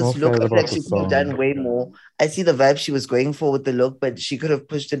 also this look, I feel like she could have done way more. I see the vibe she was going for with the look, but she could have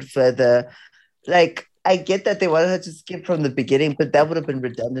pushed it further. Like, I get that they wanted her to skip from the beginning, but that would have been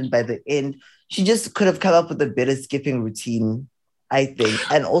redundant by the end. She just could have come up with a better skipping routine, I think.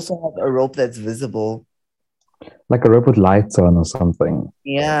 And also have a rope that's visible. Like a rope with lights on or something.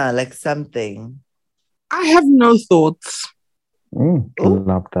 Yeah, like something. I have no thoughts.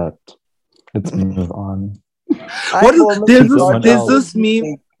 Love that. Let's move on.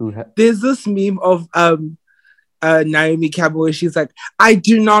 There's this meme of Naomi Campbell where she's like, I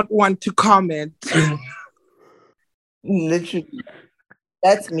do not want to comment. Literally.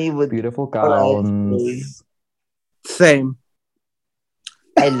 That's me with beautiful gowns. Same.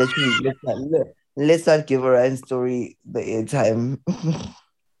 I literally let's not give Orion's story the airtime.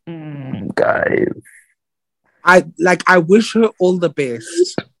 Guys. I wish her all the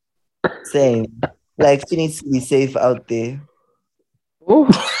best. Same. Like, she needs to be safe out there. Oh,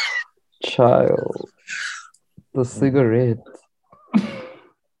 child. The cigarette.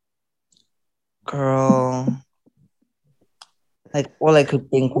 Girl. Like, all I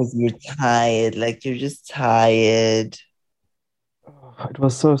could think was you're tired. Like, you're just tired. It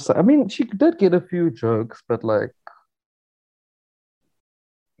was so sad. I mean, she did get a few jokes, but like...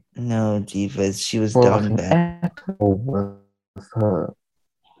 No, divas. She was down bad. With her.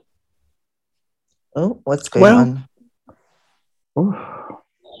 Oh, what's going on? Oh.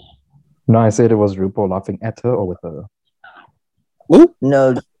 No, I said it was RuPaul laughing at her or with her. Ooh.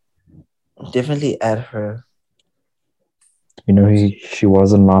 No, definitely at her. She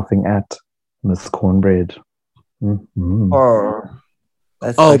wasn't laughing at Miss Cornbread. Mm-hmm.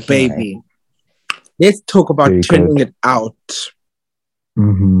 Oh, baby. Right. Let's talk about turning it out.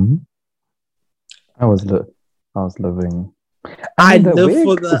 Mm-hmm. I was living. I live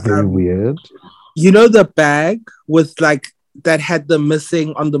for the very weird. You know the bag with like that had the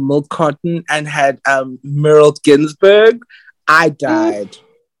missing on the milk carton and had Merle Ginsburg? I died.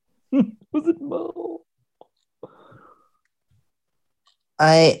 Was it Merle?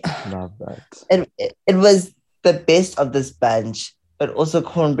 I love that. It was the best of this bunch, but also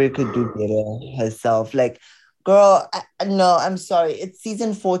Cornbread could do better herself. Like, girl, no, I'm sorry. It's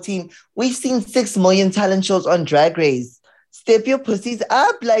season 14. We've seen 6 million talent shows on Drag Race. Step your pussies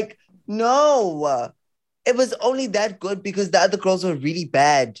up. Like, no. It was only that good because the other girls were really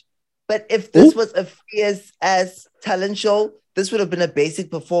bad. But if this was a fierce-ass talent show, this would have been a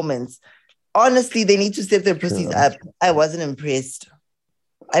basic performance. Honestly, they need to step their pussies up. I wasn't impressed.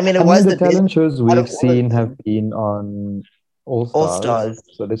 I mean, the talent shows we've seen have been on All Stars.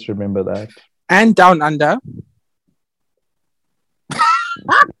 So let's remember that. And Down Under.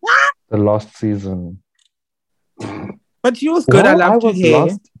 The last season. But she was good. I I loved her was hair.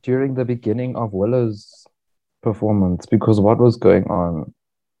 lost during the beginning of Willow's performance because what was going on?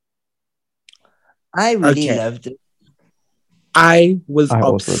 I really Okay. loved it. I was I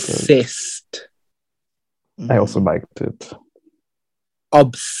also did. obsessed. I also liked it.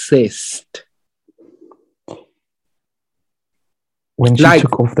 Obsessed. When she Like-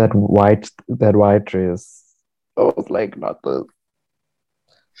 took off that white dress, I was like, not this.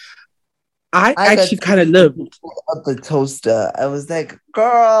 I got actually kind of lived. Up the toaster. I was like,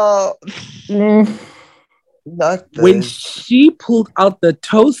 girl, not When this. she pulled out the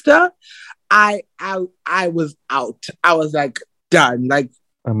toaster, I was out. I was like, done. Like,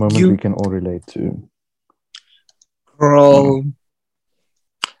 A moment we can all relate to. girl,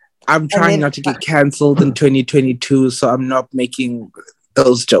 I'm trying then- not to get cancelled in 2022, so I'm not making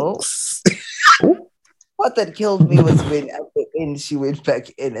those jokes. What that killed me was when at the end she went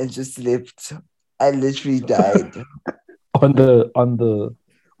back in and just slept. I literally died. on the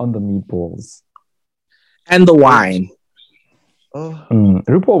meatballs. And the wine. Oh,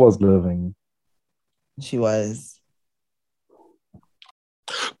 RuPaul was living. she was.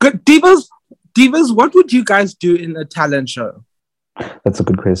 Good divas, what would you guys do in a talent show? That's a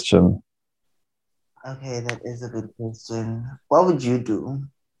good question. Okay, that is a good question. What would you do?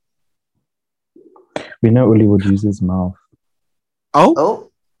 We know Uli would use his mouth. Oh,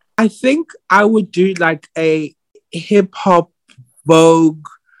 I think I would do like a hip hop Vogue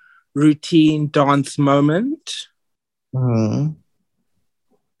routine dance moment.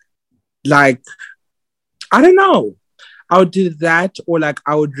 Like, I don't know. I would do that, or like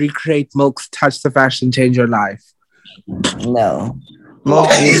I would recreate Milk's Touch the Fashion, Change Your Life. no.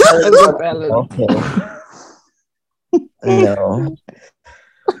 Okay. No.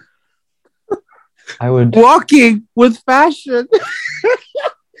 I would Walking with fashion.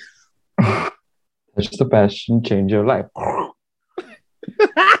 touch the passion, change your life.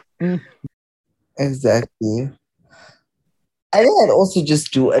 Exactly. I think I'd also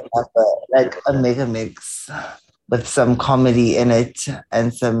just do like a mega mix with some comedy in it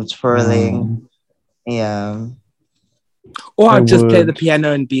and some twirling. Yeah. Or I I'd just play the would.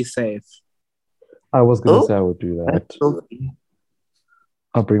 piano and be safe. I was gonna Oh. say I would do that. That's so funny.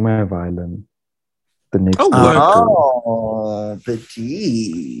 I'll bring my violin. The next Oh, Doji Thor. Oh, the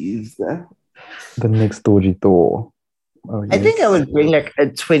tease. The next Doji Thor. Oh, I think yes. I would bring like a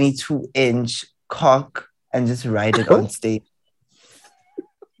 22-inch cock and just ride it on stage.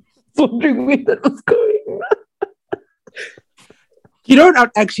 wondering where that was going. You know what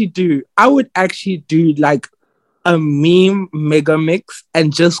I'd actually do? I would actually do like a meme mega mix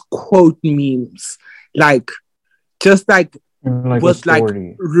and just quote memes. Like, just like Like with a like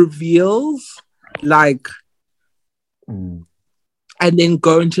story. reveals, like, and then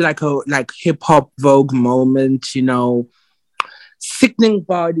go into like a hip hop Vogue moment, you know, sickening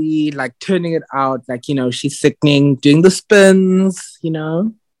body, like turning it out, like, you know, she's sickening, doing the spins, you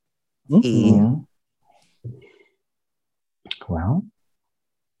know. Well,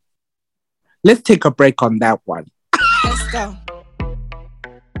 let's take a break on that one. Let's go.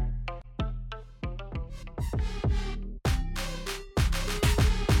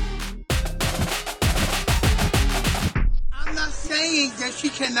 I'm not saying that she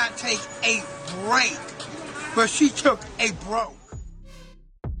cannot take a break, but she took a broke.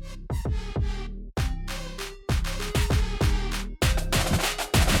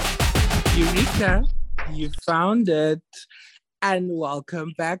 Eureka, you found it. And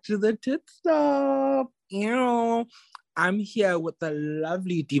welcome back to the Tit Stop. I'm here with the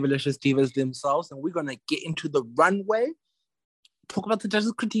lovely Divalicious Divas themselves, and we're going to get into the runway, talk about the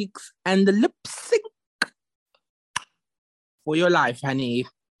judges' critiques, and the lip sync for your life, honey.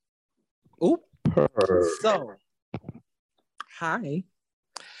 Oh, so, hi.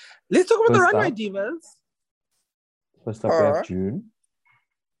 Let's talk about the First runway, up. Divas. first up we have June.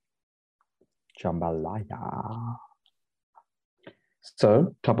 Jambalaya.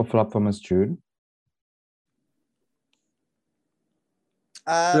 So, top of flop for Miss June.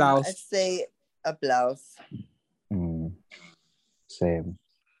 Blouse. I'd say a blouse. Same.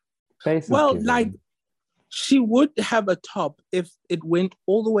 Face is Well, given. like, she would have a top if it went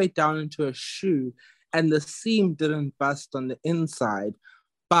all the way down into a shoe and the seam didn't bust on the inside.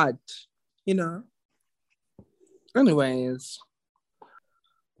 But, you know, anyways.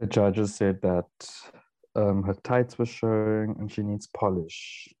 The judges said that her tights were showing and she needs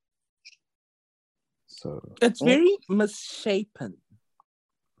polish. So It's very misshapen.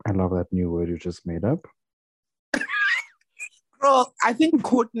 I love that new word you just made up. Girl, I think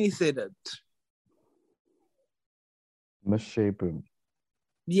Courtney said it. Misshapen.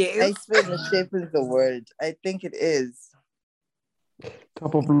 Yes. I swear the shape is the word. I think it is.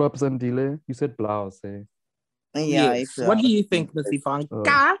 Top of lips and delay. You said blouse, eh? Yeah, Yes. What do you think, Miss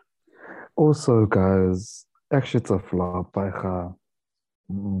Ivanka? Also, guys, actually, it's a flop. I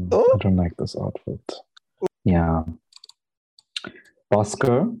don't like this outfit. Yeah.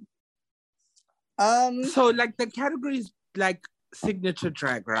 Oscar. So, like, the category is like signature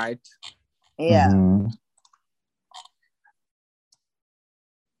drag, right? Yeah. Mhm.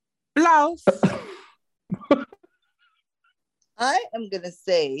 Blouse. I am gonna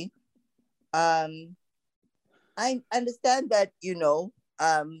say, I understand that,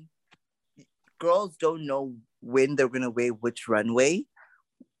 girls don't know when they're gonna wear which runway,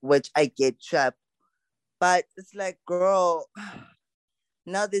 which I get trapped. But it's like, girl,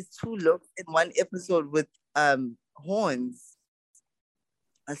 now there's two looks in one episode with horns.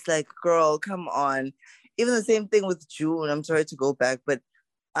 It's like, girl, come on. Even the same thing with June. I'm sorry to go back, but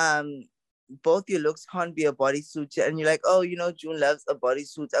both your looks can't be a bodysuit. And you're like, oh, June loves a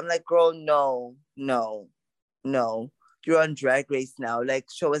bodysuit. I'm like, girl, no. You're on Drag Race now. Like,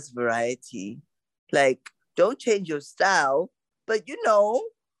 show us variety. Like, don't change your style, but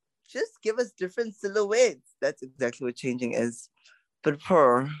just give us different silhouettes. That's exactly what changing is. But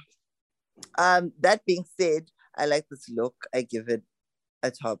that being said, I like this look. I give it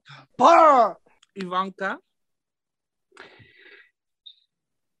a top. Ivanka.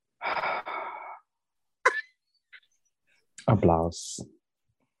 A blouse.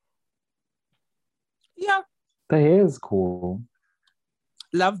 Yeah. The hair is cool.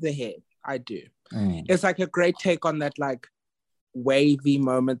 Love the hair. I do. It's like a great take on that like wavy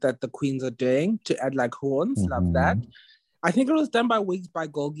moment that the queens are doing to add like horns. Love that. I think it was done by Wigs by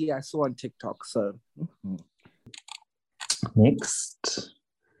Golgi. I saw on TikTok. So next,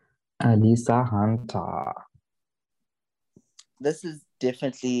 Alisa Hunter. This is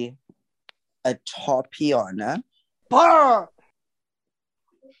definitely a top Piana. Shout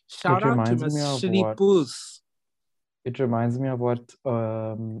out to Miss Shitty Poos. It reminds me of what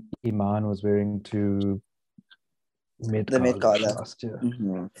Iman was wearing to Met Gala last year.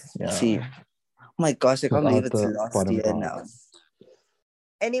 Yeah. See, oh my gosh, I can't believe it's last year now.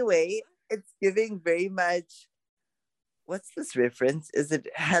 Anyway, it's giving very much. What's this reference? Is it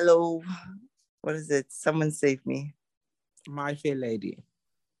Hello? What is it? Someone save me. My Fair Lady.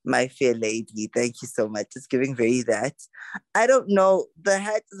 My Fair Lady. Thank you so much. It's giving very that. I don't know. The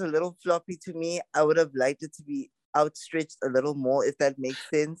hat is a little floppy to me. I would have liked it to be outstretched a little more, if that makes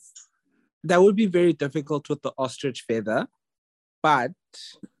sense. That would be very difficult with the ostrich feather, but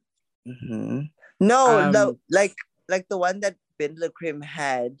no, like the one that Ben Lacrim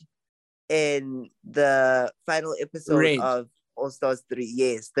had in the final episode of All Stars 3.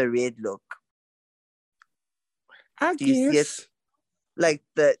 Yes, the red look. Do you see it? Like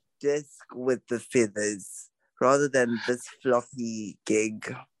the disc with the feathers rather than this floppy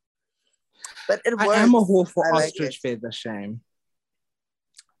gig. But it works. I am a whore for ostrich feather, shame.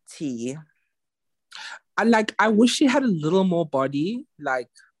 T. I wish she had a little more body, like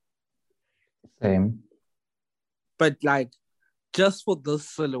same. But like just for this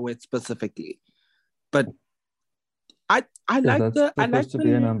silhouette specifically. But I like the I like to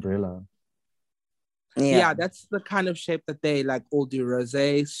be an umbrella. Yeah, that's the kind of shape that they like all do.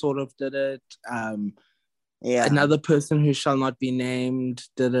 Rosé sort of did it. Another person who shall not be named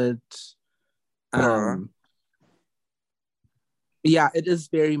did it. Yeah, it is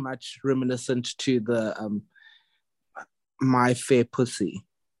very much reminiscent to the My Fair Pussy.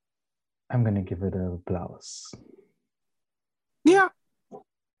 I'm gonna give it a blouse. Yeah.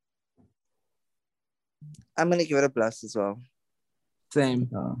 I'm gonna give it a blouse as well. Same.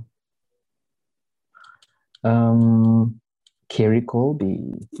 Kerry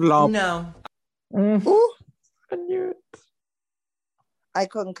Colby. Flop. No. Ooh, I knew it. I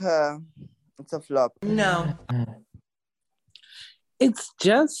concur. It's a flop. No. It's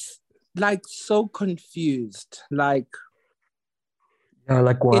just like so confused. Like,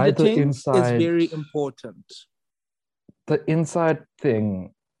 like why the inside is very important. The inside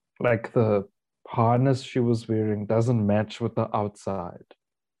thing, like the harness she was wearing, doesn't match with the outside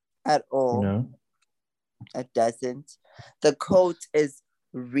at all. It doesn't. The coat is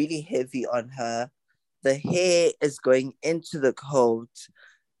really heavy on her. The hair is going into the coat.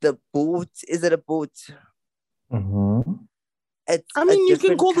 The boot, is it a boot? I mean, you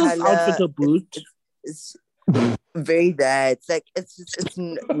can call this outfit a boot. It's very that. It's like it's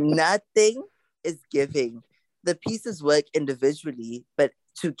nothing is giving. The pieces work individually, but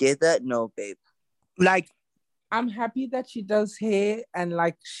together, no, babe. Like, I'm happy that she does hair and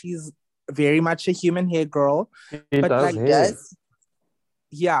like she's very much a human hair girl. She does hair.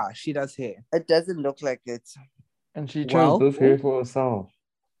 Yeah, she does hair. It doesn't look like it. And she chose Well, this hair for herself.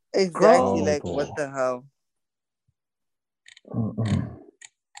 Exactly. girl, Like, what the hell?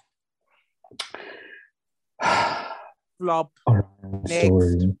 flop. Orion Next.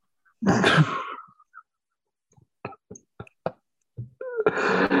 story.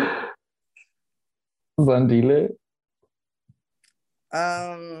 Zandile.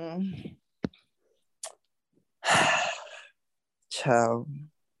 Child.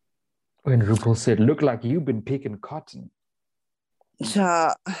 When RuPaul said, "Look like you've been picking cotton."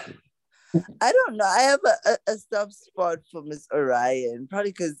 Child. I don't know. I have a soft spot for Miss Orion,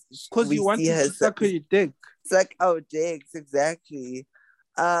 probably because we You wanted see her to suck her dick. suck our dicks, exactly.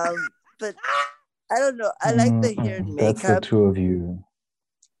 But I don't know. I like the hair and That's the makeup. two of you.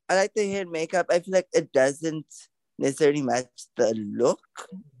 I like the hair and makeup. I feel like it doesn't necessarily match the look.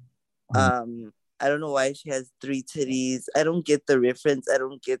 I don't know why she has 3 titties. I don't get the reference. I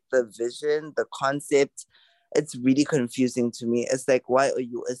don't get the vision, the concept. It's really confusing to me. It's like, why are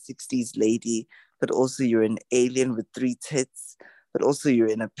you a 60s lady, but also you're an alien with 3 tits, but also you're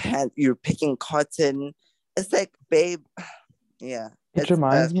in a pant, you're picking cotton. It's like, babe, yeah. It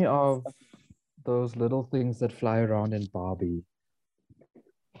reminds me of those little things that fly around in Barbie.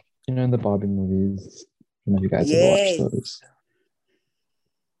 You know, in the Barbie movies. I don't know if you guys have watched those.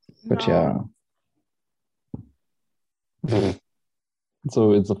 But yeah.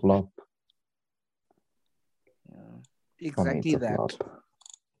 So it's a flop. Yeah. Exactly that.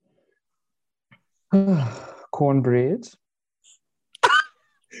 Cornbread.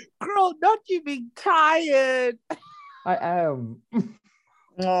 Girl, don't you be tired. I am.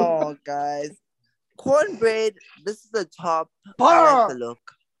 Oh, guys. Cornbread, this is the top. I like the look.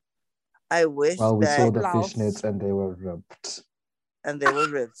 I wish well, we that... saw the fishnets and they were ripped. And they were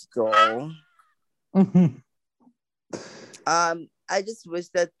ripped, though. I just wish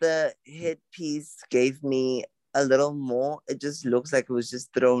that the headpiece gave me a little more. It just looks like it was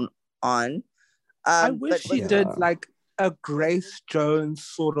just thrown on. I wish she did like a Grace Jones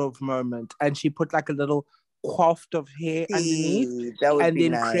sort of moment, and she put like a little coiffed of hair underneath, and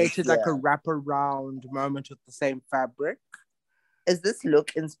then created like a wraparound moment with the same fabric. Is this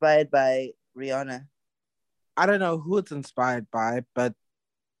look inspired by Rihanna? I don't know who it's inspired by, but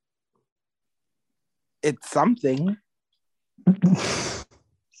it's something.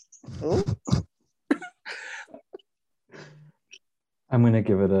 I'm gonna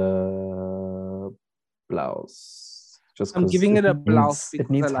give it a blouse. Just I'm giving it a blouse because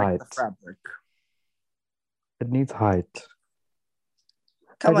it needs I like height. the fabric. It needs height.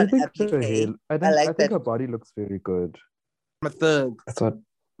 Come on, think I think her body looks very good. I'm a thug. That's what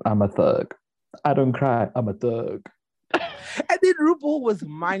I'm a thug. I don't cry. I'm a thug. And then RuPaul was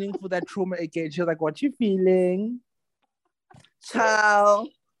mining for that trauma again. She was like, "What you feeling?" Child.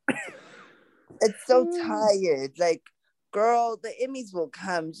 It's so tired. Like, girl, the Emmys will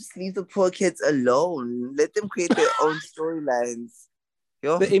come. Just leave the poor kids alone. Let them create their own storylines.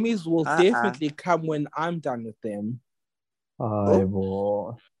 The Emmys will definitely come when I'm done with them.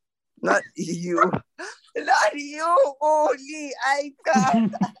 Not you. Not you, Oli. I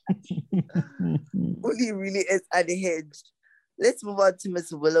can't. Oli really is unhinged. Let's move on to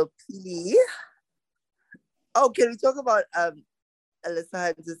Miss Willow P. Oh, can we talk about Alyssa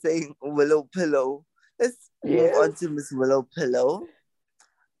Hunter saying Willow Pillow? Let's move on to Miss Willow Pillow.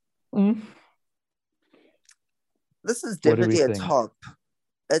 This is definitely a top.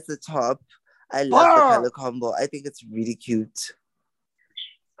 It's a top. I love the color combo. I think it's really cute.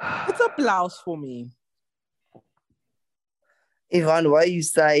 It's a blouse for me. Yvonne, why are you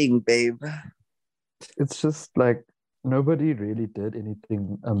sighing, babe? It's just like nobody really did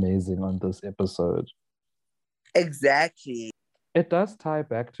anything amazing on this episode. Exactly. It does tie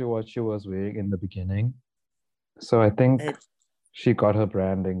back to what she was wearing in the beginning. So I think she got her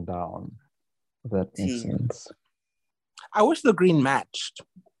branding down. If that makes sense. I wish the green matched.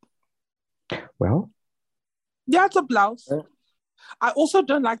 Well? Yeah, it's a blouse. I also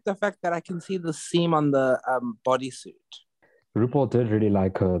don't like the fact that I can see the seam on the bodysuit. RuPaul did really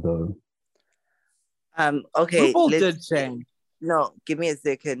like her, though. Okay. RuPaul did change. No, give me a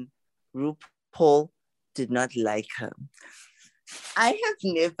second. RuPaul did not like her.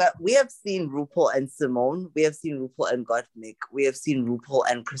 We have seen RuPaul and Simone. We have seen RuPaul and Gottmik. We have seen RuPaul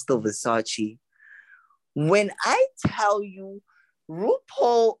and Crystal Versace. When I tell you,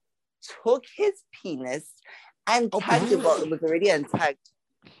 RuPaul took his penis and tucked it. Well, it was already untucked.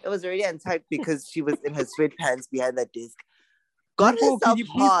 It was already untucked because she was in her sweatpants behind that desk. Got RuPaul, herself can you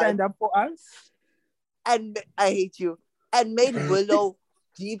please stand up for us? And I hate you. And made Willow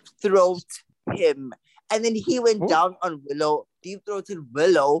deep throat him And then he went down on Willow, deep-throated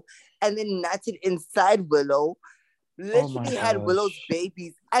Willow, and then nutted inside Willow. Literally had Willow's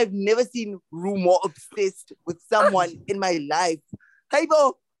babies. I've never seen Ru more obsessed with someone in my life. Hey,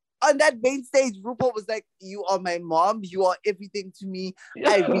 bro, on that main stage, RuPaul was like, you are my mom. You are everything to me.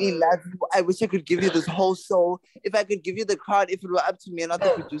 I really love you. I wish I could give you this whole show. If I could give you the crown, if it were up to me and not the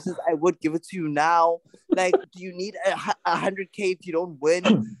producers, I would give it to you now. Like, do you need 100K if you don't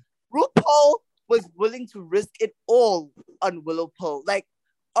win? RuPaul was willing to risk it all on Willow Pill. Like,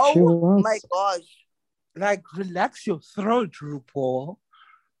 oh my gosh. Like, relax your throat, RuPaul.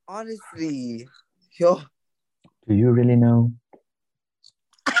 Honestly. Yo. Do you really know?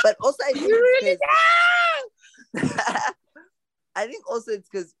 But also, I think really I think also it's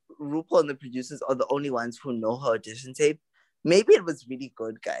because RuPaul and the producers are the only ones who know her audition tape. Maybe it was really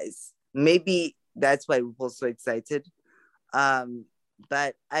good, guys. Maybe that's why RuPaul's so excited.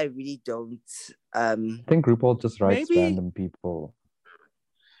 But I really don't. I think RuPaul just writes random people.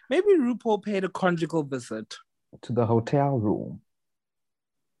 Maybe RuPaul paid a conjugal visit to the hotel room.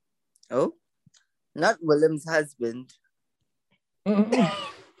 Oh, not Willem's husband.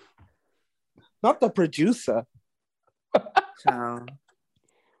 Not the producer.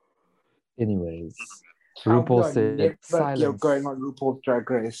 Anyways, RuPaul said silence. You're going on RuPaul's Drag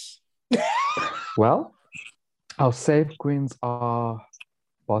Race. Well, our safe queens are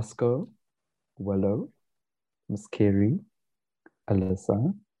Bosco, Willow, Miss Carrie,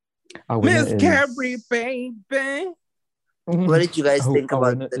 Alyssa. Miss Carrie, baby. What did you guys think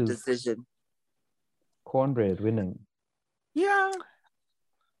about the decision? Cornbread winning. Yeah.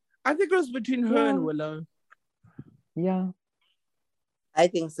 I think it was between her and Willow. Yeah. I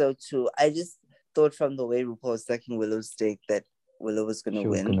think so too. I just thought from the way RuPaul was sucking Willow's dick that Willow was going to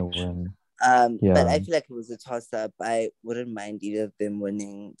win. But I feel like it was a toss-up. I wouldn't mind either of them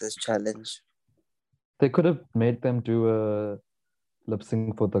winning this challenge. They could have made them do a lip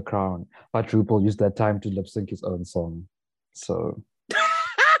sync for the crown, but RuPaul used that time to lip sync his own song. So,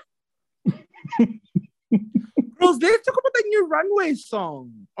 girls, let's talk about the new Runway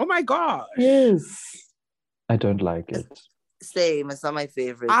song. Oh my gosh! Yes, I don't like it. Same, it's not my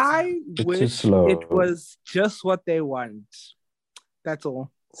favorite. I wish it was just what they want. That's all.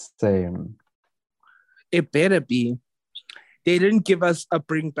 Same. It better be. They didn't give us a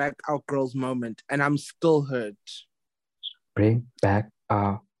bring back our girls moment, and I'm still hurt. Bring back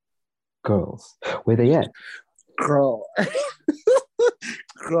our girls. Where they at? Girl.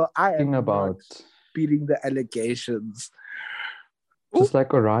 Girl, I am about not beating the allegations. Just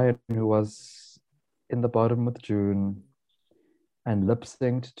like Orion, who was in the bottom with June and lip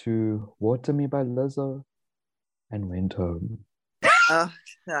synced to Water Me by Lizzo and went home.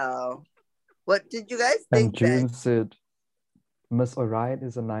 No. What did you guys think? And June said, Miss Orion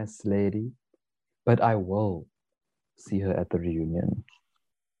is a nice lady, but I will see her at the reunion.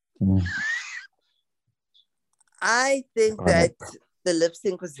 I think that the lip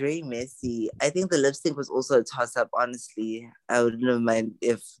sync was very messy. I think the lip sync was also a toss-up, honestly. I wouldn't have mind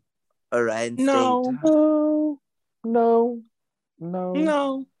if Orion stayed. No. Oh?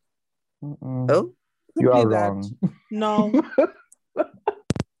 You are wrong. No.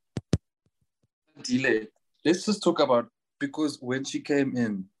 Delay. Let's just talk about, because when she came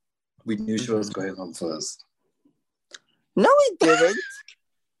in, we knew she was going home first. No, we didn't.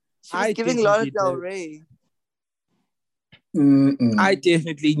 She was giving Lana Del Rey. I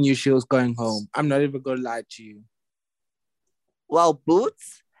definitely knew she was going home. I'm not even going to lie to you. Well,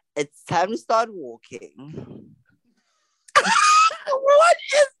 Boots, it's time to start walking. What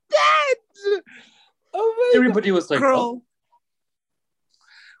is that? Oh my Everybody God. was like,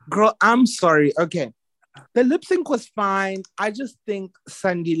 Girl, I'm sorry. Okay. The lip sync was fine. I just think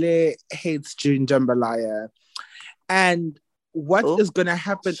Sandile hates June Jambalaya. And what is going to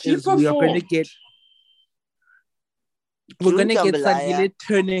happen is we are going to get... We're going to get Sandile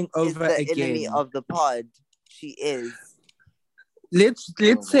turning over the again. Enemy of the pod. She is. Let's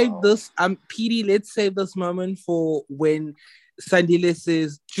save this. PD, let's save this moment for when Sandile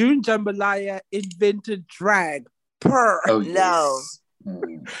says, June Jambalaya invented drag. Purr. Oh, yes.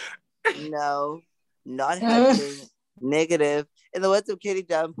 No, not happening. Negative. In the words of Katie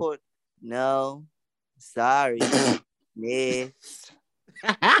Davenport, no, sorry. Next.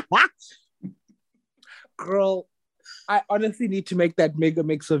 Girl, I honestly need to make that mega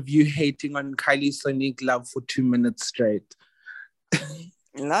mix of you hating on Kylie Sonique Love for 2 minutes straight.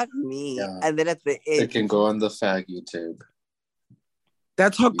 Not me. Yeah. And then at the end, it can go on the fag YouTube.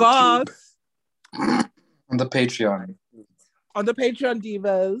 That's her god. On the Patreon. On the Patreon,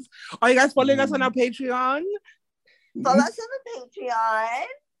 divas. Are you guys following us on our Patreon? Follow us on the Patreon.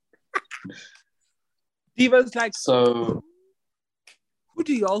 Divas, like, So, who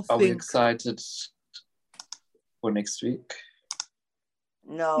do y'all are we think? excited for next week?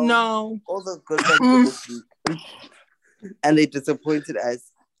 No. All the good ones are this week. And they disappointed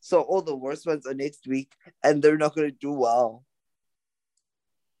us. So all the worst ones are next week. And they're not going to do well.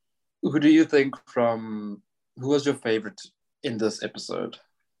 Who do you think who was your favorite in this episode?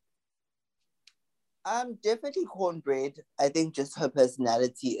 Definitely Cornbread. I think just her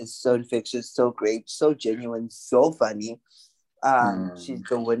personality is so infectious, so great, so genuine, so funny. She's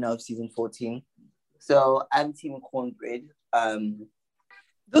the winner of season 14. So I'm team Cornbread.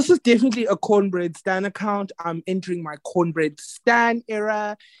 This is definitely a Cornbread Stan account. I'm entering my Cornbread Stan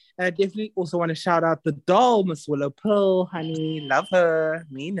era. And I definitely also want to shout out the doll, Miss Willow Pill, honey. Love her.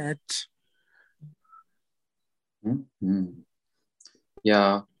 Mean it.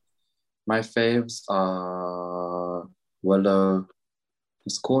 Yeah. My faves are Willow,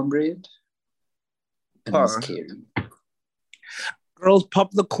 Miss Cornbread, and Miss Carrie. Girls,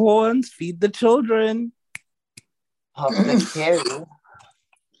 pop the corns, feed the children. Pop the Carrie.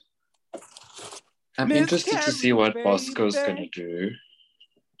 I'm Miss interested to see what Bosco's going to do.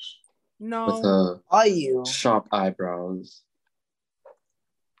 No. With her Are you? sharp eyebrows.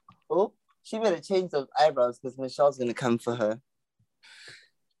 Oh, she better change those eyebrows because Michelle's going to come for her.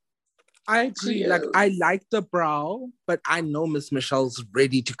 I agree. Like, I like the brow, but I know Miss Michelle's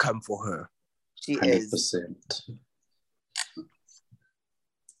ready to come for her. She 100%. is.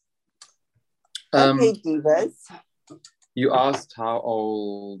 Okay, divas. You asked how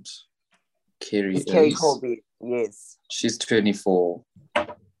old Carrie is. Carrie Colby, yes. She's 24.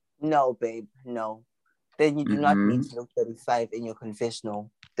 No, babe, no. Then you do not need to look 35 in your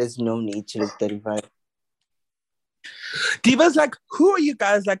confessional. There's no need to look 35. Divas, like, who are you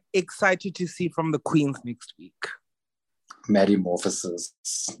guys like excited to see from the Queens next week? Metamorphosis.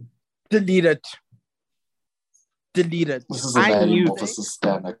 Delete it. This is a Metamorphosis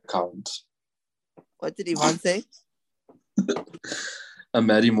Stan account. What did Yvonne say? A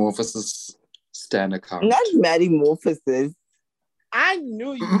Metamorphosis Stan account. Not Metamorphosis. I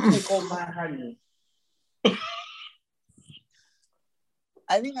knew you'd take all my honey.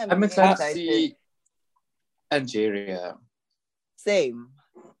 I think I'm excited to see Angeria. Same.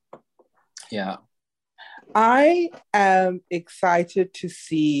 Yeah. I am excited to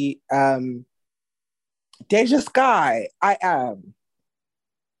see Deja Sky. I am.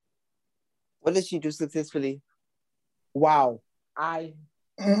 What did she do successfully? Wow.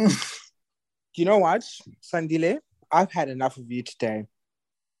 You know what, Sandile? I've had enough of you today.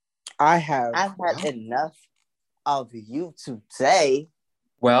 I've had enough of you today.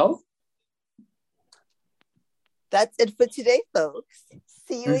 Well, that's it for today, folks.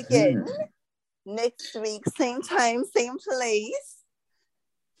 See you again next week, same time, same place.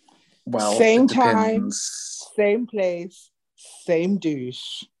 Well, same time, same place, same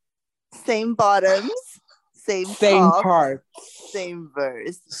douche, same bottoms, same top, part, same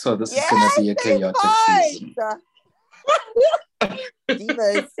verse. So this is gonna be a chaotic season.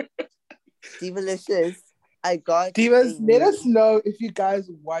 Divas, Divalicious. Divas, let us know if you guys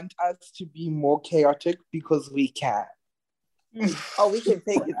want us to be more chaotic because we can. Oh, we can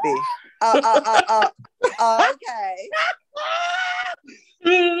take it there. Okay.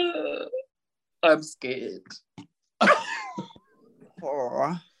 I'm scared.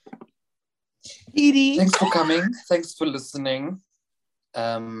 Edie. Thanks for coming. Thanks for listening.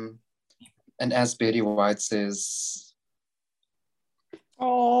 And as Betty White says,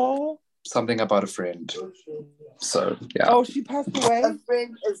 something about a friend. So, yeah. Oh, she passed away? A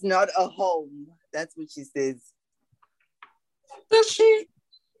friend is not a home. That's what she says. Does she?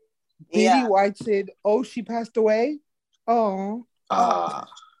 Betty White said, oh, she passed away? Oh.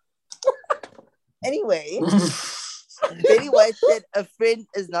 Anyway, Betty White said, a friend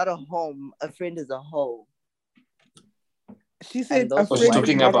is not a home. A friend is a home. She said, a friend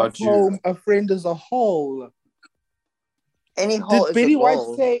is not a home. A friend is a hole. Any hole Did Betty White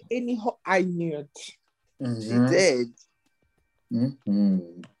say any hole? I knew it. She did.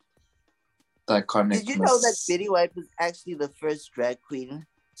 Iconic. Did you know that Betty White was actually the first drag queen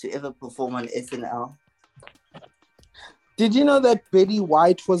to ever perform on SNL? Did you know that Betty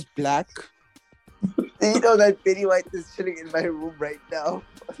White was black? Did you know that Betty White is chilling in my room right now?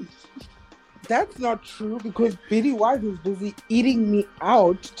 That's not true because Betty White was busy eating me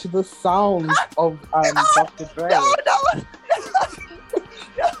out to the sounds of Dr. Dre. No.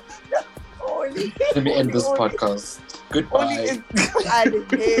 Let me end this podcast. Goodbye.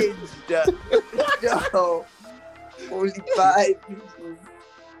 Unhinged. No. Only bye.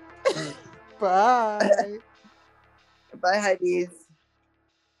 Bye. Bye, honeys.